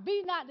talks about,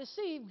 be not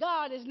deceived,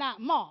 God is not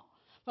mocked.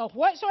 For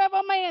whatsoever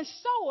a man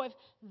soweth,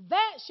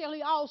 that shall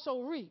he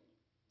also reap.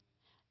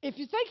 If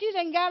you think you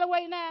done got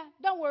away now,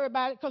 don't worry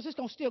about it, because it's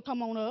going to still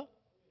come on up.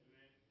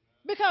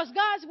 Because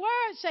God's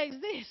word says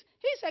this.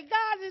 He said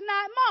God is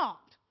not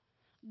mocked.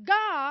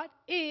 God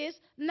is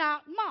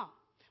not mocked.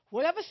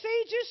 Whatever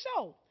seed you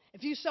sow,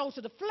 if you sow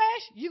to the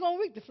flesh, you're going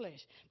to reap the flesh.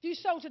 If you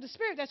sow to the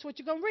spirit, that's what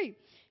you're going to reap.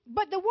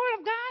 But the word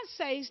of God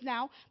says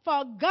now,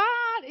 for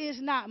God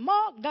is not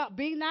mocked, God,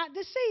 be not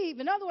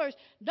deceived. In other words,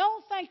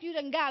 don't think you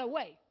done got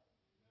away.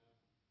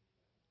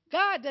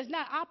 God does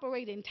not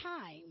operate in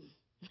time.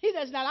 He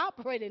does not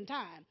operate in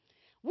time.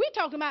 We're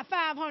talking about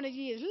 500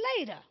 years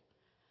later.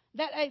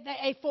 That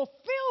a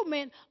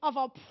fulfillment of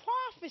a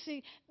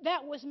prophecy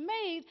that was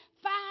made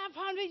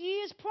 500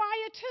 years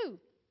prior to.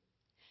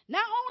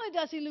 Not only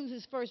does he lose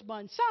his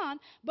firstborn son,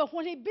 but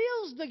when he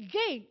builds the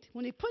gate,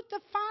 when he put the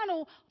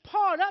final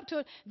part up to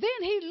it, then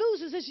he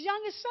loses his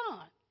youngest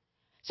son.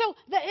 So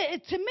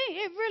to me,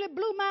 it really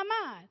blew my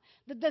mind.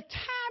 The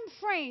time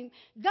frame,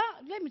 God,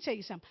 let me tell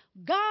you something.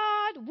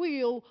 God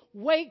will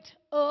wait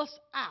us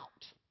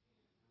out.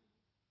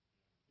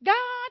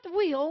 God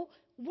will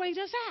wait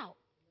us out.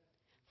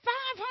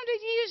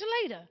 500 years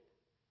later.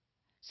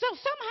 So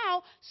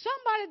somehow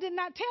somebody did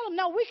not tell them,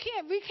 no, we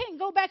can't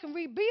go back and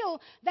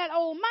rebuild that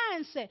old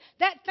mindset,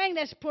 that thing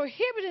that's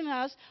prohibiting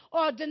us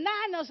or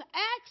denying us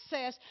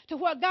access to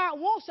where God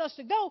wants us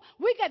to go.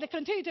 We got to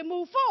continue to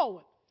move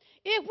forward.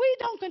 If we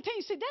don't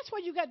continue, see, that's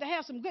where you got to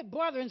have some good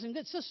brothers and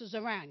good sisters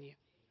around you.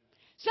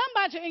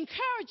 Somebody to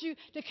encourage you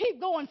to keep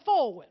going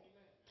forward.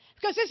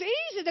 Because it's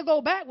easy to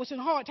go backwards when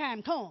a hard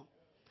time comes.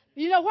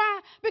 You know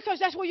why? Because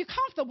that's where you're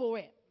comfortable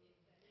at.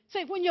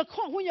 See, when you're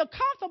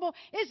comfortable,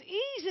 it's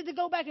easy to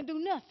go back and do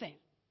nothing.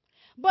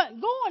 But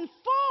going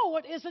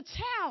forward is a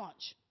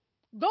challenge.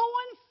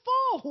 Going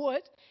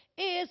forward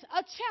is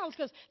a challenge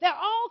because there are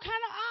all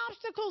kinds of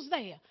obstacles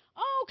there.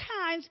 All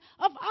kinds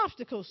of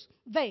obstacles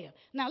there.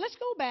 Now, let's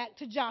go back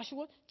to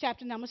Joshua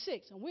chapter number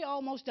 6. And we're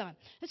almost done.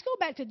 Let's go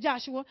back to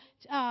Joshua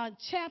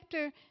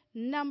chapter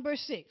number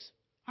 6.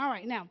 All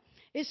right, now,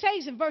 it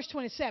says in verse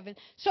 27,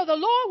 so the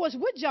Lord was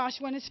with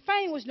Joshua, and his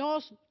fame was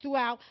known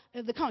throughout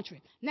the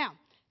country. Now,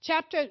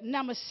 chapter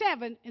number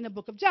 7 in the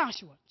book of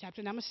Joshua,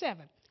 chapter number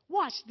 7.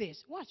 Watch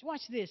this.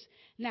 Watch this.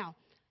 Now,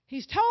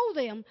 he's told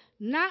them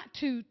not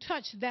to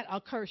touch that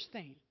accursed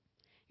thing.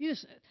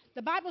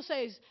 The Bible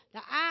says the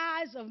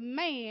eyes of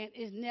man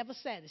is never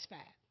satisfied.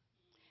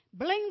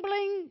 Bling,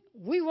 bling,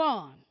 we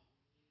run.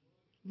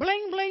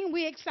 Bling, bling,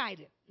 we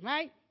excited,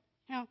 right?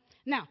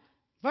 Now,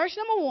 verse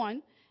number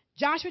 1,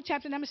 Joshua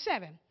chapter number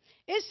 7.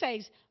 It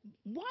says,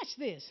 watch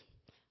this.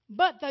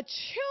 But the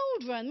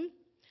children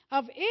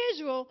of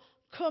Israel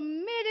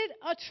committed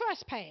a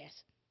trespass.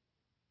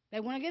 They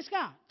went against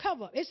God.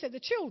 Cover. It said the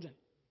children.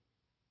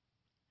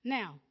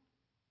 Now,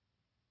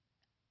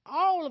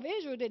 all of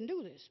Israel didn't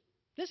do this.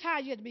 This is how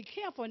you have to be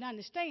careful and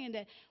understand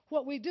that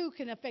what we do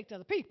can affect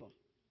other people.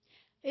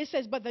 It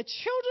says, but the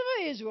children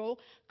of Israel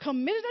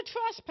committed a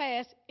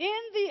trespass in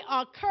the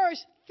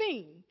accursed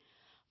thing.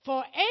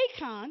 For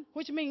Achan,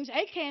 which means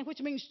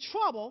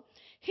trouble,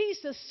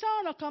 he's the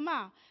son of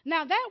Kamah.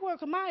 Now, that word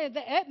Kamah,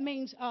 that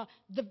means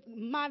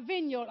my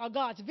vineyard or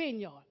God's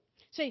vineyard.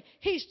 See,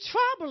 he's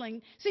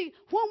troubling. See,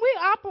 when we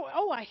operate,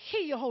 oh, I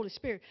hear you, Holy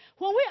Spirit.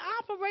 When we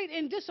operate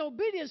in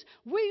disobedience,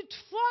 we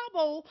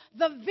trouble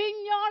the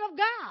vineyard of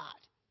God.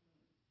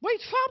 We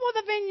trouble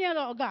the vineyard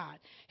of God.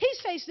 He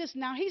says this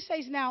now. He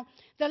says now,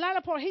 the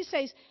latter part, he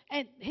says,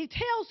 and he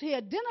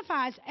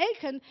identifies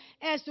Achan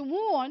as the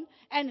one,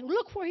 and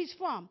look where he's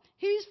from.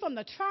 He's from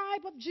the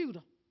tribe of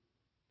Judah.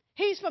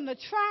 He's from the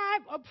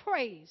tribe of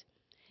praise.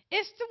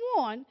 It's the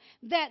one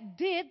that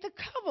did the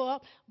cover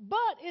up, but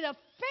it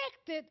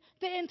affected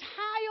the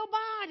entire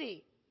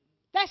body.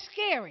 That's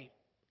scary.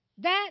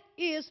 That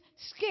is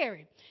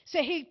scary. So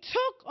he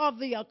took of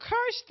the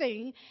accursed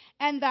thing,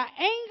 and the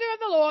anger of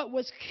the Lord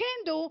was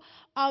kindled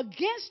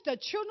against the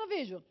children of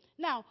Israel.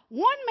 Now,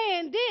 one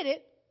man did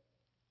it,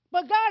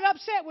 but God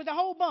upset with the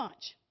whole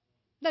bunch.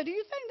 Now, do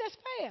you think that's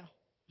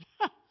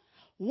fair?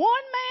 One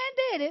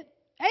man did it,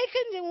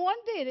 Achan and one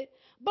did it,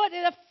 but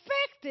it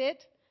affected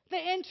the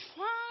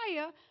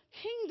entire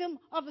kingdom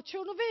of the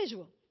children of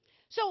Israel.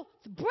 So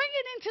bring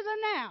it into the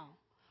now.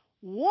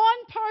 One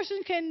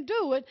person can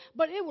do it,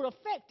 but it will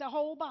affect the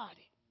whole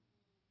body.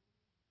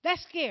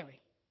 That's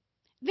scary.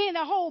 Then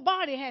the whole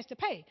body has to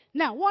pay.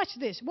 Now, watch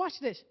this.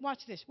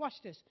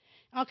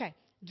 Okay,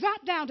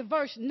 drop down to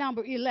verse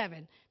number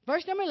 11.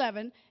 Verse number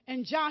 11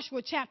 in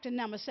Joshua chapter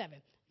number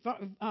 7.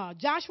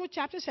 Joshua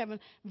chapter 7,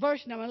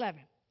 verse number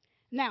 11.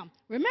 Now,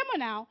 remember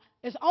now,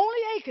 it's only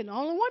Achan,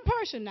 only one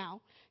person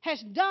now,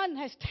 has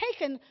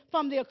taken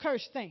from the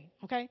accursed thing.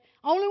 Okay?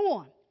 Only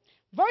one.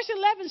 Verse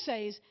 11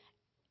 says,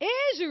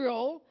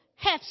 Israel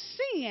hath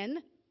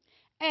sinned,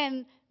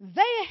 and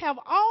they have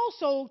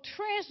also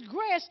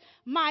transgressed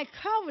my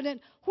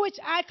covenant which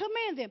I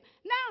command them.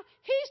 Now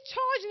he's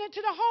charging it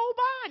to the whole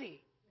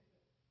body.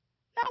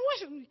 Now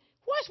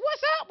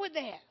what's up with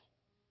that?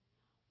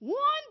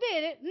 One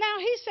did it. Now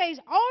he says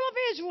all of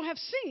Israel have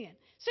sinned.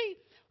 See,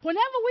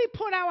 whenever we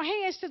put our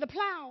hands to the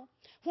plow,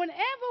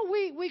 whenever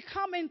we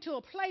come into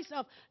a place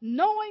of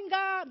knowing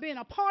God, being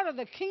a part of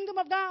the kingdom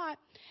of God,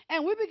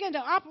 and we begin to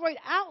operate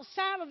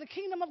outside of the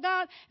kingdom of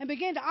God and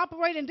begin to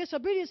operate in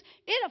disobedience,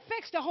 it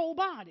affects the whole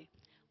body.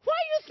 Why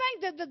do you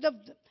think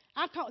that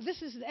I call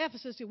this is the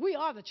Ephesus here, we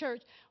are the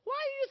church. Why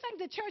do you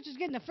think the church is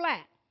getting a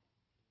flat?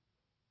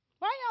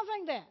 Why do y'all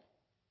think that?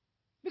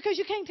 Because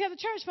you can't tell the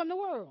church from the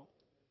world.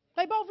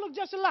 They both look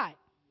just alike.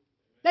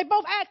 They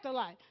both act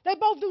alike. They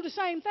both do the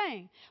same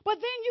thing. But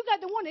then you got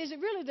to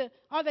wonder,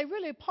 are they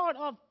really part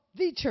of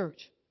the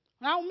church?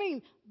 And I don't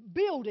mean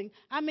building,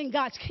 I mean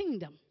God's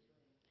kingdom.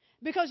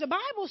 Because the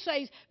Bible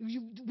says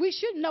we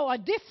should know a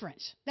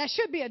difference. There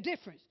should be a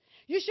difference.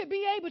 You should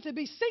be able to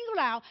be singled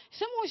out.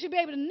 Someone should be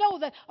able to know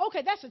that,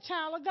 okay, that's a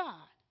child of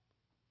God.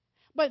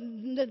 But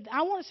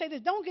I want to say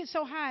this, don't get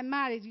so high and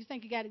mighty as you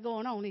think you got it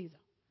going on either.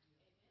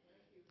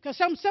 Because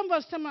some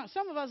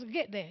of us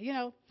get there, you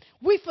know.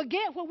 We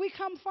forget where we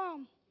come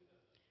from.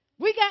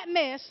 We got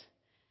mess,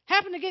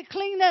 happen to get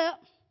cleaned up,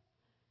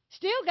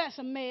 still got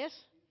some mess,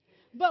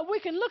 but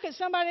we can look at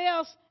somebody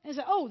else and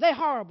say, oh, they're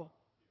horrible.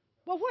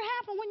 Well, what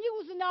happened when you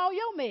was in all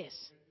your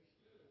mess?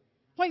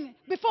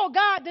 Before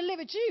God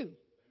delivered you.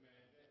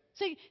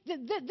 See,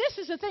 this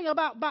is the thing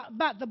about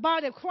the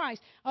body of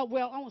Christ. I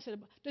won't say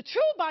the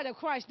true body of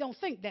Christ don't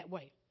think that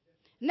way.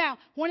 Now,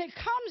 when it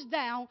comes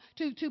down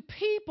to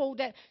people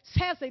that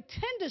has a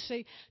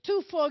tendency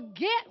to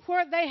forget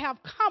where they have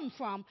come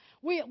from,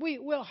 we're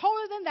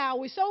holier than thou.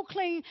 We're so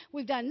clean.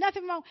 We've done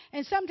nothing wrong.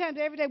 And sometimes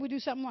every day we do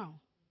something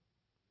wrong.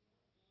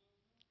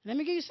 Let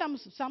me give you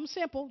something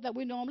simple that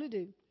we normally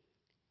do.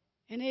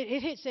 And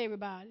it hits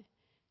everybody.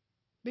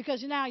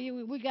 Because now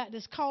we got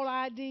this call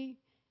ID.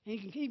 And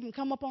you can even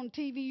come up on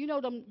TV. You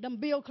know them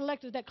bill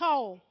collectors that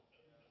call.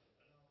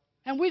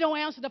 And we don't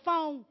answer the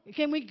phone.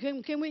 Can we?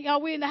 Are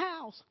we in the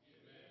house?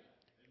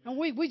 And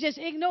we just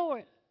ignore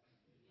it.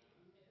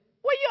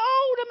 Well, you're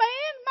older,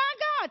 man. My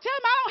God, tell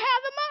them I don't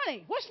have the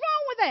money. What's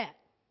wrong with that?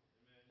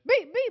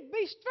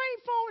 Be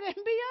straightforward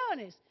and be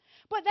honest.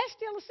 But that's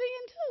still a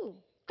sin too,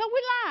 because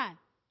we're lying,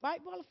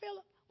 right, Brother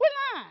Philip? We're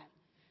lying.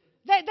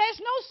 There's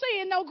no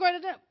sin no greater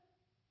than.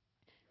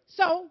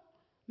 So,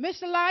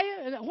 Mr.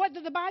 Liar, what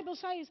did the Bible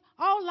say?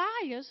 All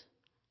liars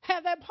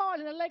have their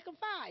part in the lake of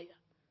fire.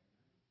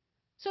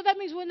 So that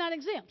means we're not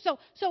exempt. So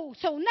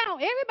now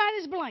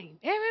everybody's blamed.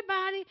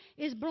 Everybody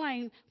is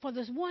blamed for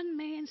this one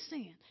man's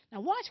sin.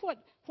 Now watch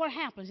what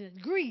happens. It's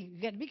greed.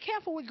 You got to be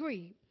careful with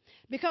greed.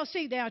 Because,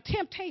 see, there are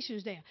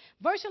temptations there.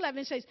 Verse 11,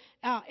 it says,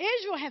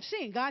 Israel have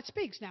sinned. God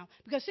speaks now.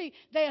 Because, see,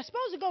 they are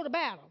supposed to go to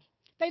battle.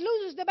 They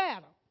lose the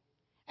battle.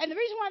 And the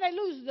reason why they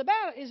lose the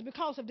battle is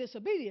because of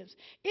disobedience.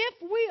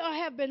 If we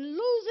have been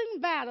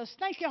losing battles,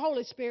 thank you,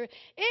 Holy Spirit,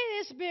 it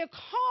is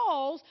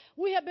because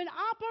we have been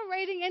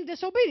operating in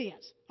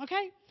disobedience.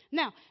 Okay?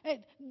 Now,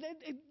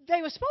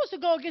 they were supposed to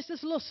go against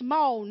this little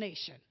small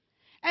nation.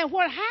 And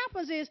what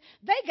happens is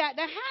they got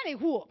their hiney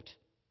whooped.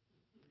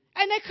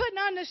 And they couldn't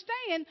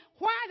understand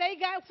why they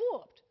got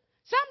whooped.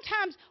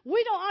 Sometimes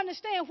we don't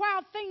understand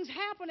why things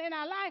happen in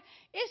our life.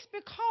 It's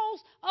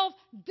because of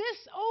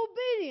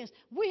disobedience.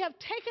 We have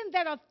taken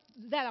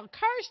that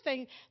accursed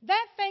thing,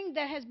 that thing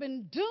that has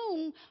been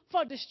doomed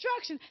for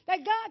destruction, that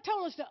God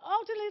told us to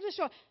utterly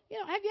destroy. You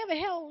know, have you ever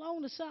held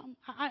on to something?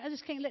 I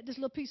just can't let this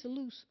little piece of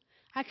loose.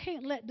 I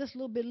can't let this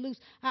little bit loose.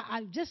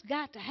 I just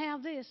got to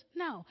have this.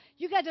 No,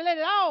 you got to let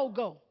it all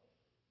go.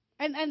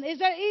 And is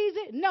that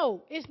easy?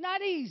 No, it's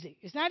not easy.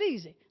 It's not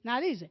easy.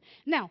 Not easy.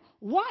 Now,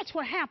 watch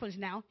what happens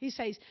now. He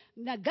says,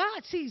 now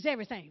God sees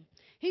everything.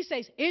 He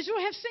says, Israel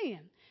have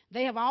sinned.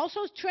 They have also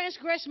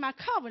transgressed my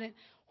covenant,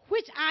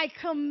 which I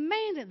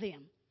commanded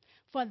them.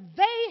 For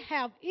they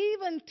have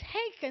even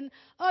taken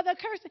other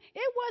curses.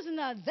 It wasn't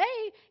a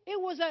they,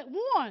 it was a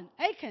one.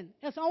 Achan.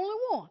 It's only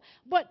one.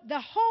 But the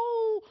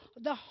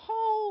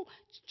whole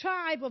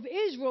tribe of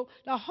Israel,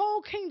 the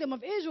whole kingdom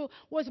of Israel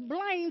was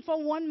blamed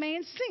for one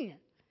man's sin.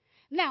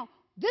 Now,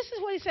 this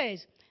is what he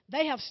says.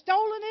 They have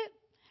stolen it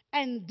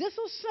and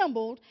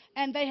disassembled,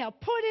 and they have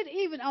put it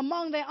even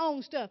among their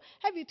own stuff.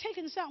 Have you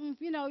taken something,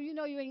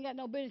 you ain't got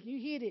no business,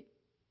 you hid it.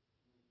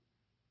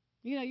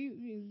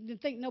 You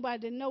think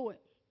nobody didn't know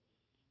it.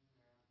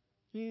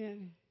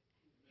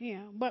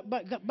 Yeah.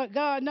 But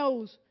God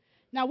knows.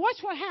 Now, watch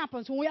what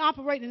happens when we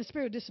operate in the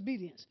spirit of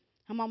disobedience.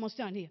 I'm almost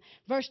done here.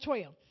 Verse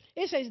 12.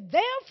 It says,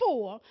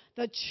 therefore,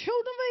 the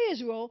children of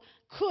Israel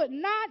could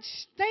not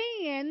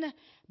stand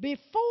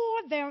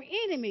before their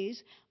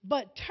enemies,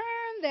 but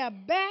turned their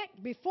back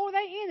before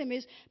their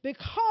enemies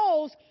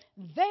because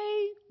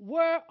they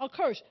were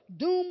accursed,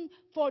 doomed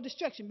for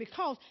destruction.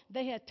 Because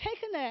they had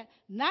taken that,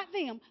 not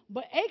them,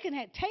 but Achan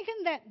had taken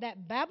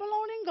that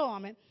Babylonian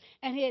garment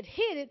and he had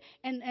hid it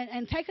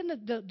and taken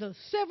the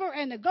silver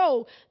and the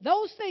gold,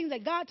 those things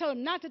that God told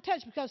him not to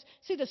touch because,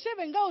 see, the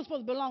silver and gold is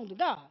supposed to belong to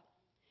God.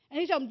 And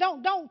he told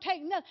them, don't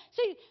take nothing.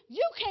 See,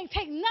 you can't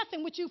take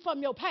nothing with you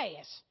from your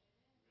past.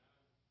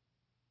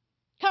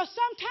 Because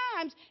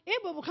sometimes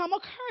it will become a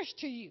curse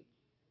to you.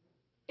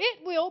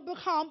 It will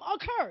become a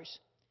curse.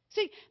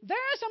 See, there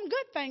are some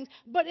good things,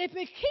 but if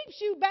it keeps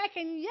you back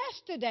in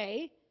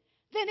yesterday,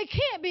 then it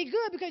can't be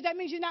good because that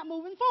means you're not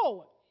moving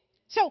forward.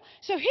 So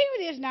here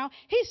it is now.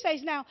 He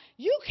says now,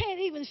 you can't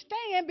even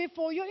stand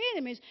before your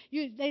enemies.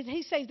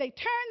 He says they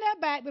turned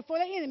their back before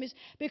their enemies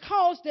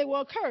because they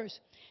were cursed.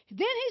 Then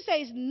he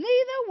says,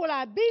 neither will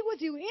I be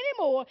with you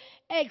anymore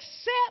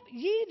except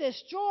ye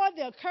destroy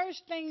the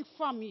accursed thing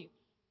from you.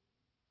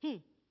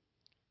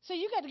 So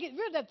you got to get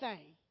rid of that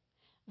thing.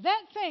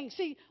 That thing,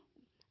 see,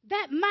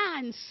 that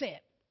mindset.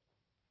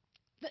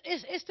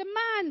 It's the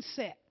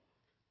mindset.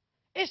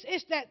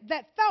 It's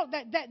that thought,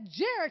 that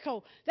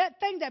Jericho, that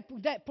thing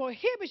that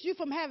prohibits you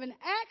from having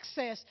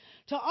access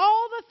to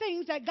all the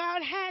things that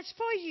God has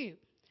for you.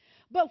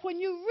 But when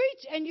you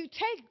reach and you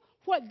take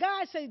what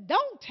God says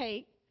don't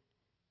take,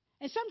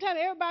 and sometimes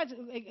everybody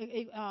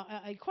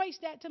equates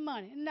that to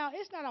money. No,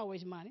 it's not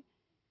always money.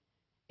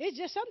 It's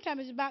just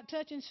sometimes it's about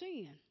touching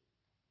sin.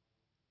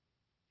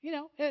 You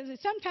know,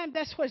 sometimes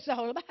that's what it's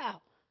all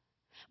about.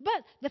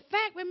 But the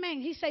fact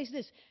remains, he says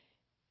this.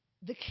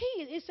 The key,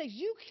 it says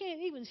you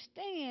can't even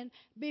stand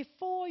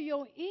before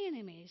your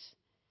enemies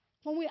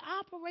when we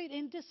operate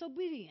in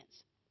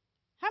disobedience.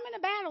 How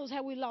many battles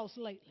have we lost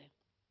lately?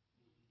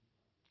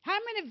 How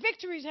many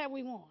victories have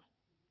we won?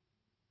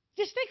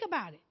 Just think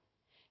about it.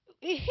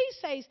 He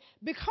says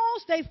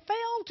because they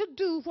failed to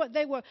do what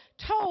they were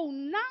told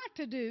not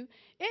to do,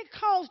 it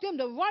caused them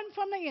to run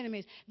from the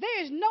enemies.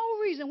 There is no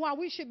reason why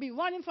we should be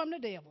running from the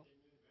devil.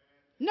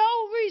 No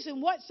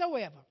reason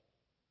whatsoever.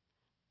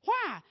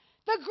 Why?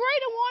 The greater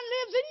one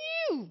lives in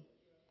you.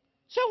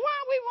 So why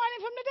are we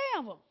running from the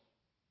devil?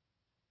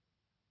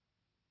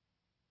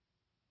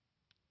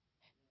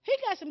 He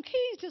got some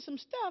keys to some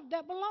stuff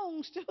that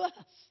belongs to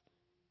us.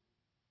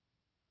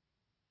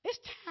 It's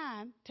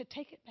time to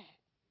take it back.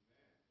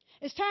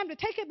 It's time to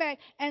take it back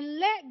and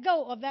let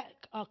go of that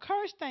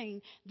accursed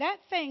thing, that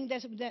thing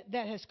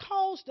that has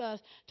caused us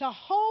to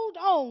hold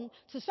on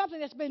to something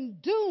that's been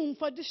doomed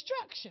for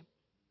destruction.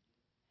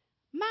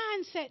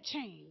 Mindset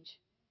change.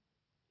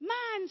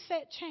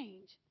 Mindset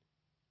change.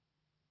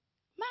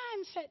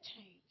 Mindset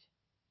change.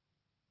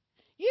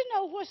 You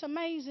know what's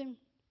amazing?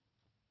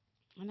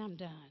 And I'm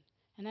done.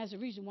 And that's the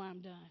reason why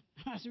I'm done.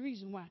 That's the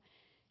reason why.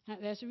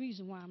 That's the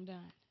reason why I'm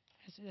done.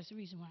 That's the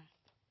reason why.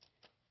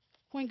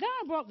 When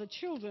God brought the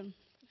children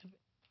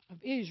of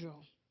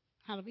Israel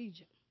out of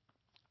Egypt,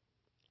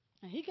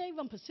 and he gave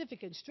them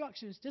specific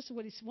instructions, this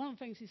is one of the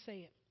things he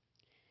said.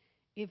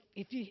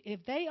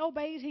 If they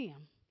obeyed him,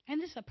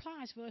 and this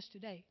applies for us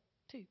today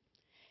too,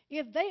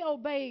 if they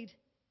obeyed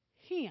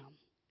him,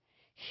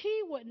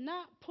 he would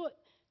not put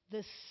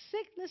the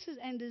sicknesses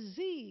and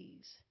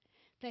disease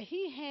that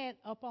he had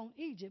upon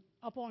Egypt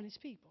upon his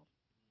people.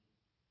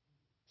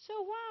 So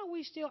why are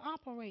we still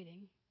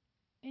operating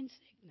in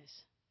sickness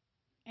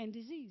and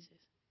diseases?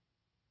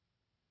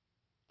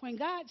 When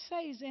God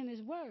says in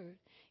his word,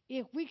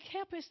 if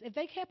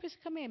they kept his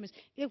commandments,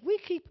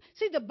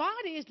 see, the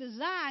body is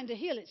designed to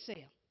heal itself.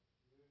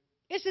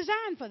 It's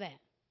designed for that.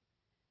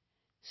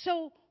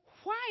 So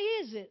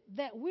why is it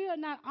that we are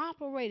not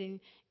operating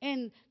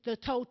in the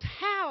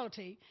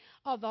totality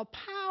of the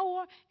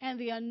power and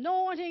the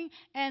anointing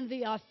and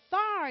the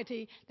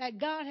authority that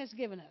God has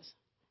given us?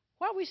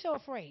 Why are we so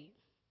afraid?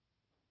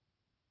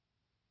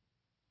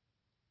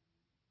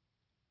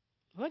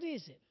 What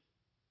is it?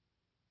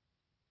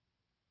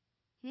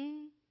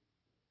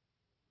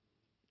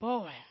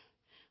 Boy,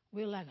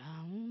 we're like,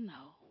 I don't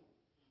know.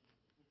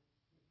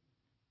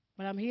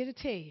 But I'm here to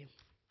tell you,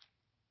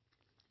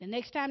 the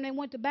next time they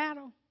went to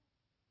battle,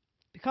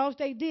 because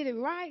they did it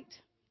right,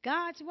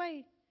 God's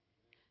way,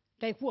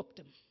 they whooped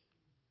them.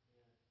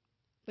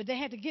 But they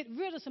had to get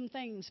rid of some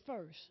things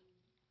first.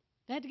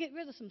 They had to get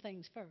rid of some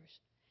things first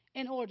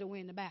in order to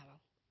win the battle.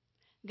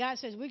 God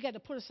says we got to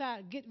put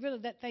aside, get rid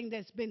of that thing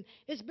it's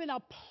been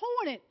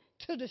appointed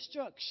to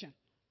destruction.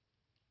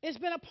 It's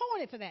been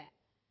appointed for that.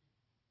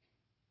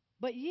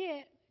 But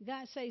yet,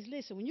 God says,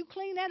 listen, when you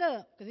clean that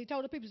up, because he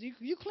told the people,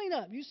 you clean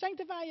up, you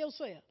sanctify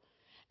yourself.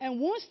 And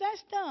once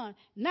that's done,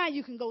 now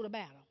you can go to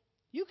battle.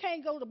 You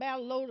can't go to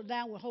battle loaded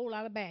down with a whole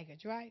lot of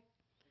baggage, right?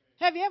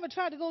 Have you ever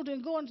tried to go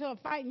into a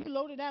fight and you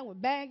loaded down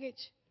with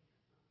baggage?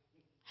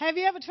 Have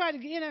you ever tried to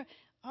get in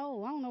I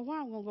don't know why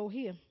I'm going to go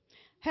here.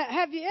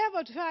 Have you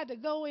ever tried to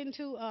go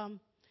into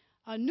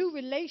a new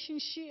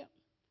relationship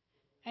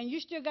and you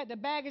still got the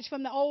baggage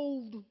from the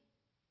old?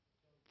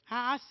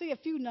 I see a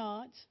few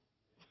nods.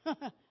 It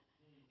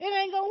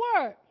ain't going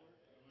to work.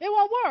 It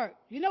won't work.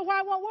 You know why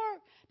it won't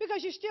work?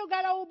 Because you still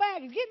got old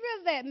baggage. Get rid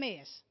of that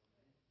mess.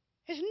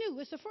 It's new.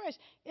 It's a fresh.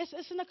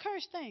 It's an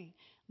accursed thing.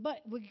 But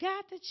we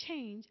got to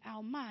change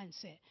our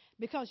mindset.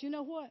 Because you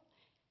know what?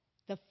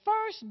 The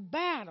first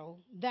battle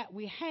that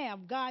we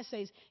have, God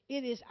says,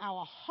 it is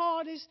our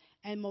hardest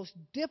and most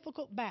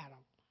difficult battle.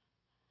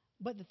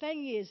 But the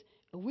thing is,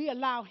 if we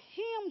allow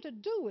Him to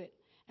do it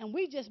and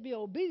we just be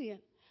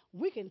obedient,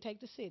 we can take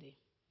the city.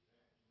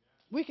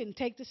 We can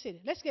take the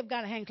city. Let's give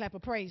God a hand clap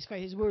of praise for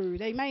His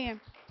word. Amen.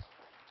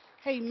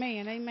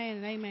 Amen. Amen.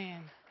 And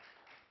amen.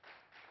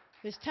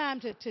 It's time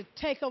to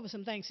take over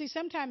some things. See,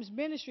 sometimes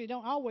ministry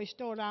don't always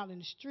start out in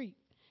the street.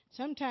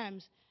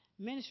 Sometimes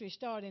ministry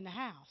starts in the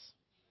house.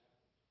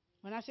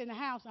 When I say in the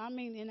house, I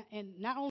mean in not only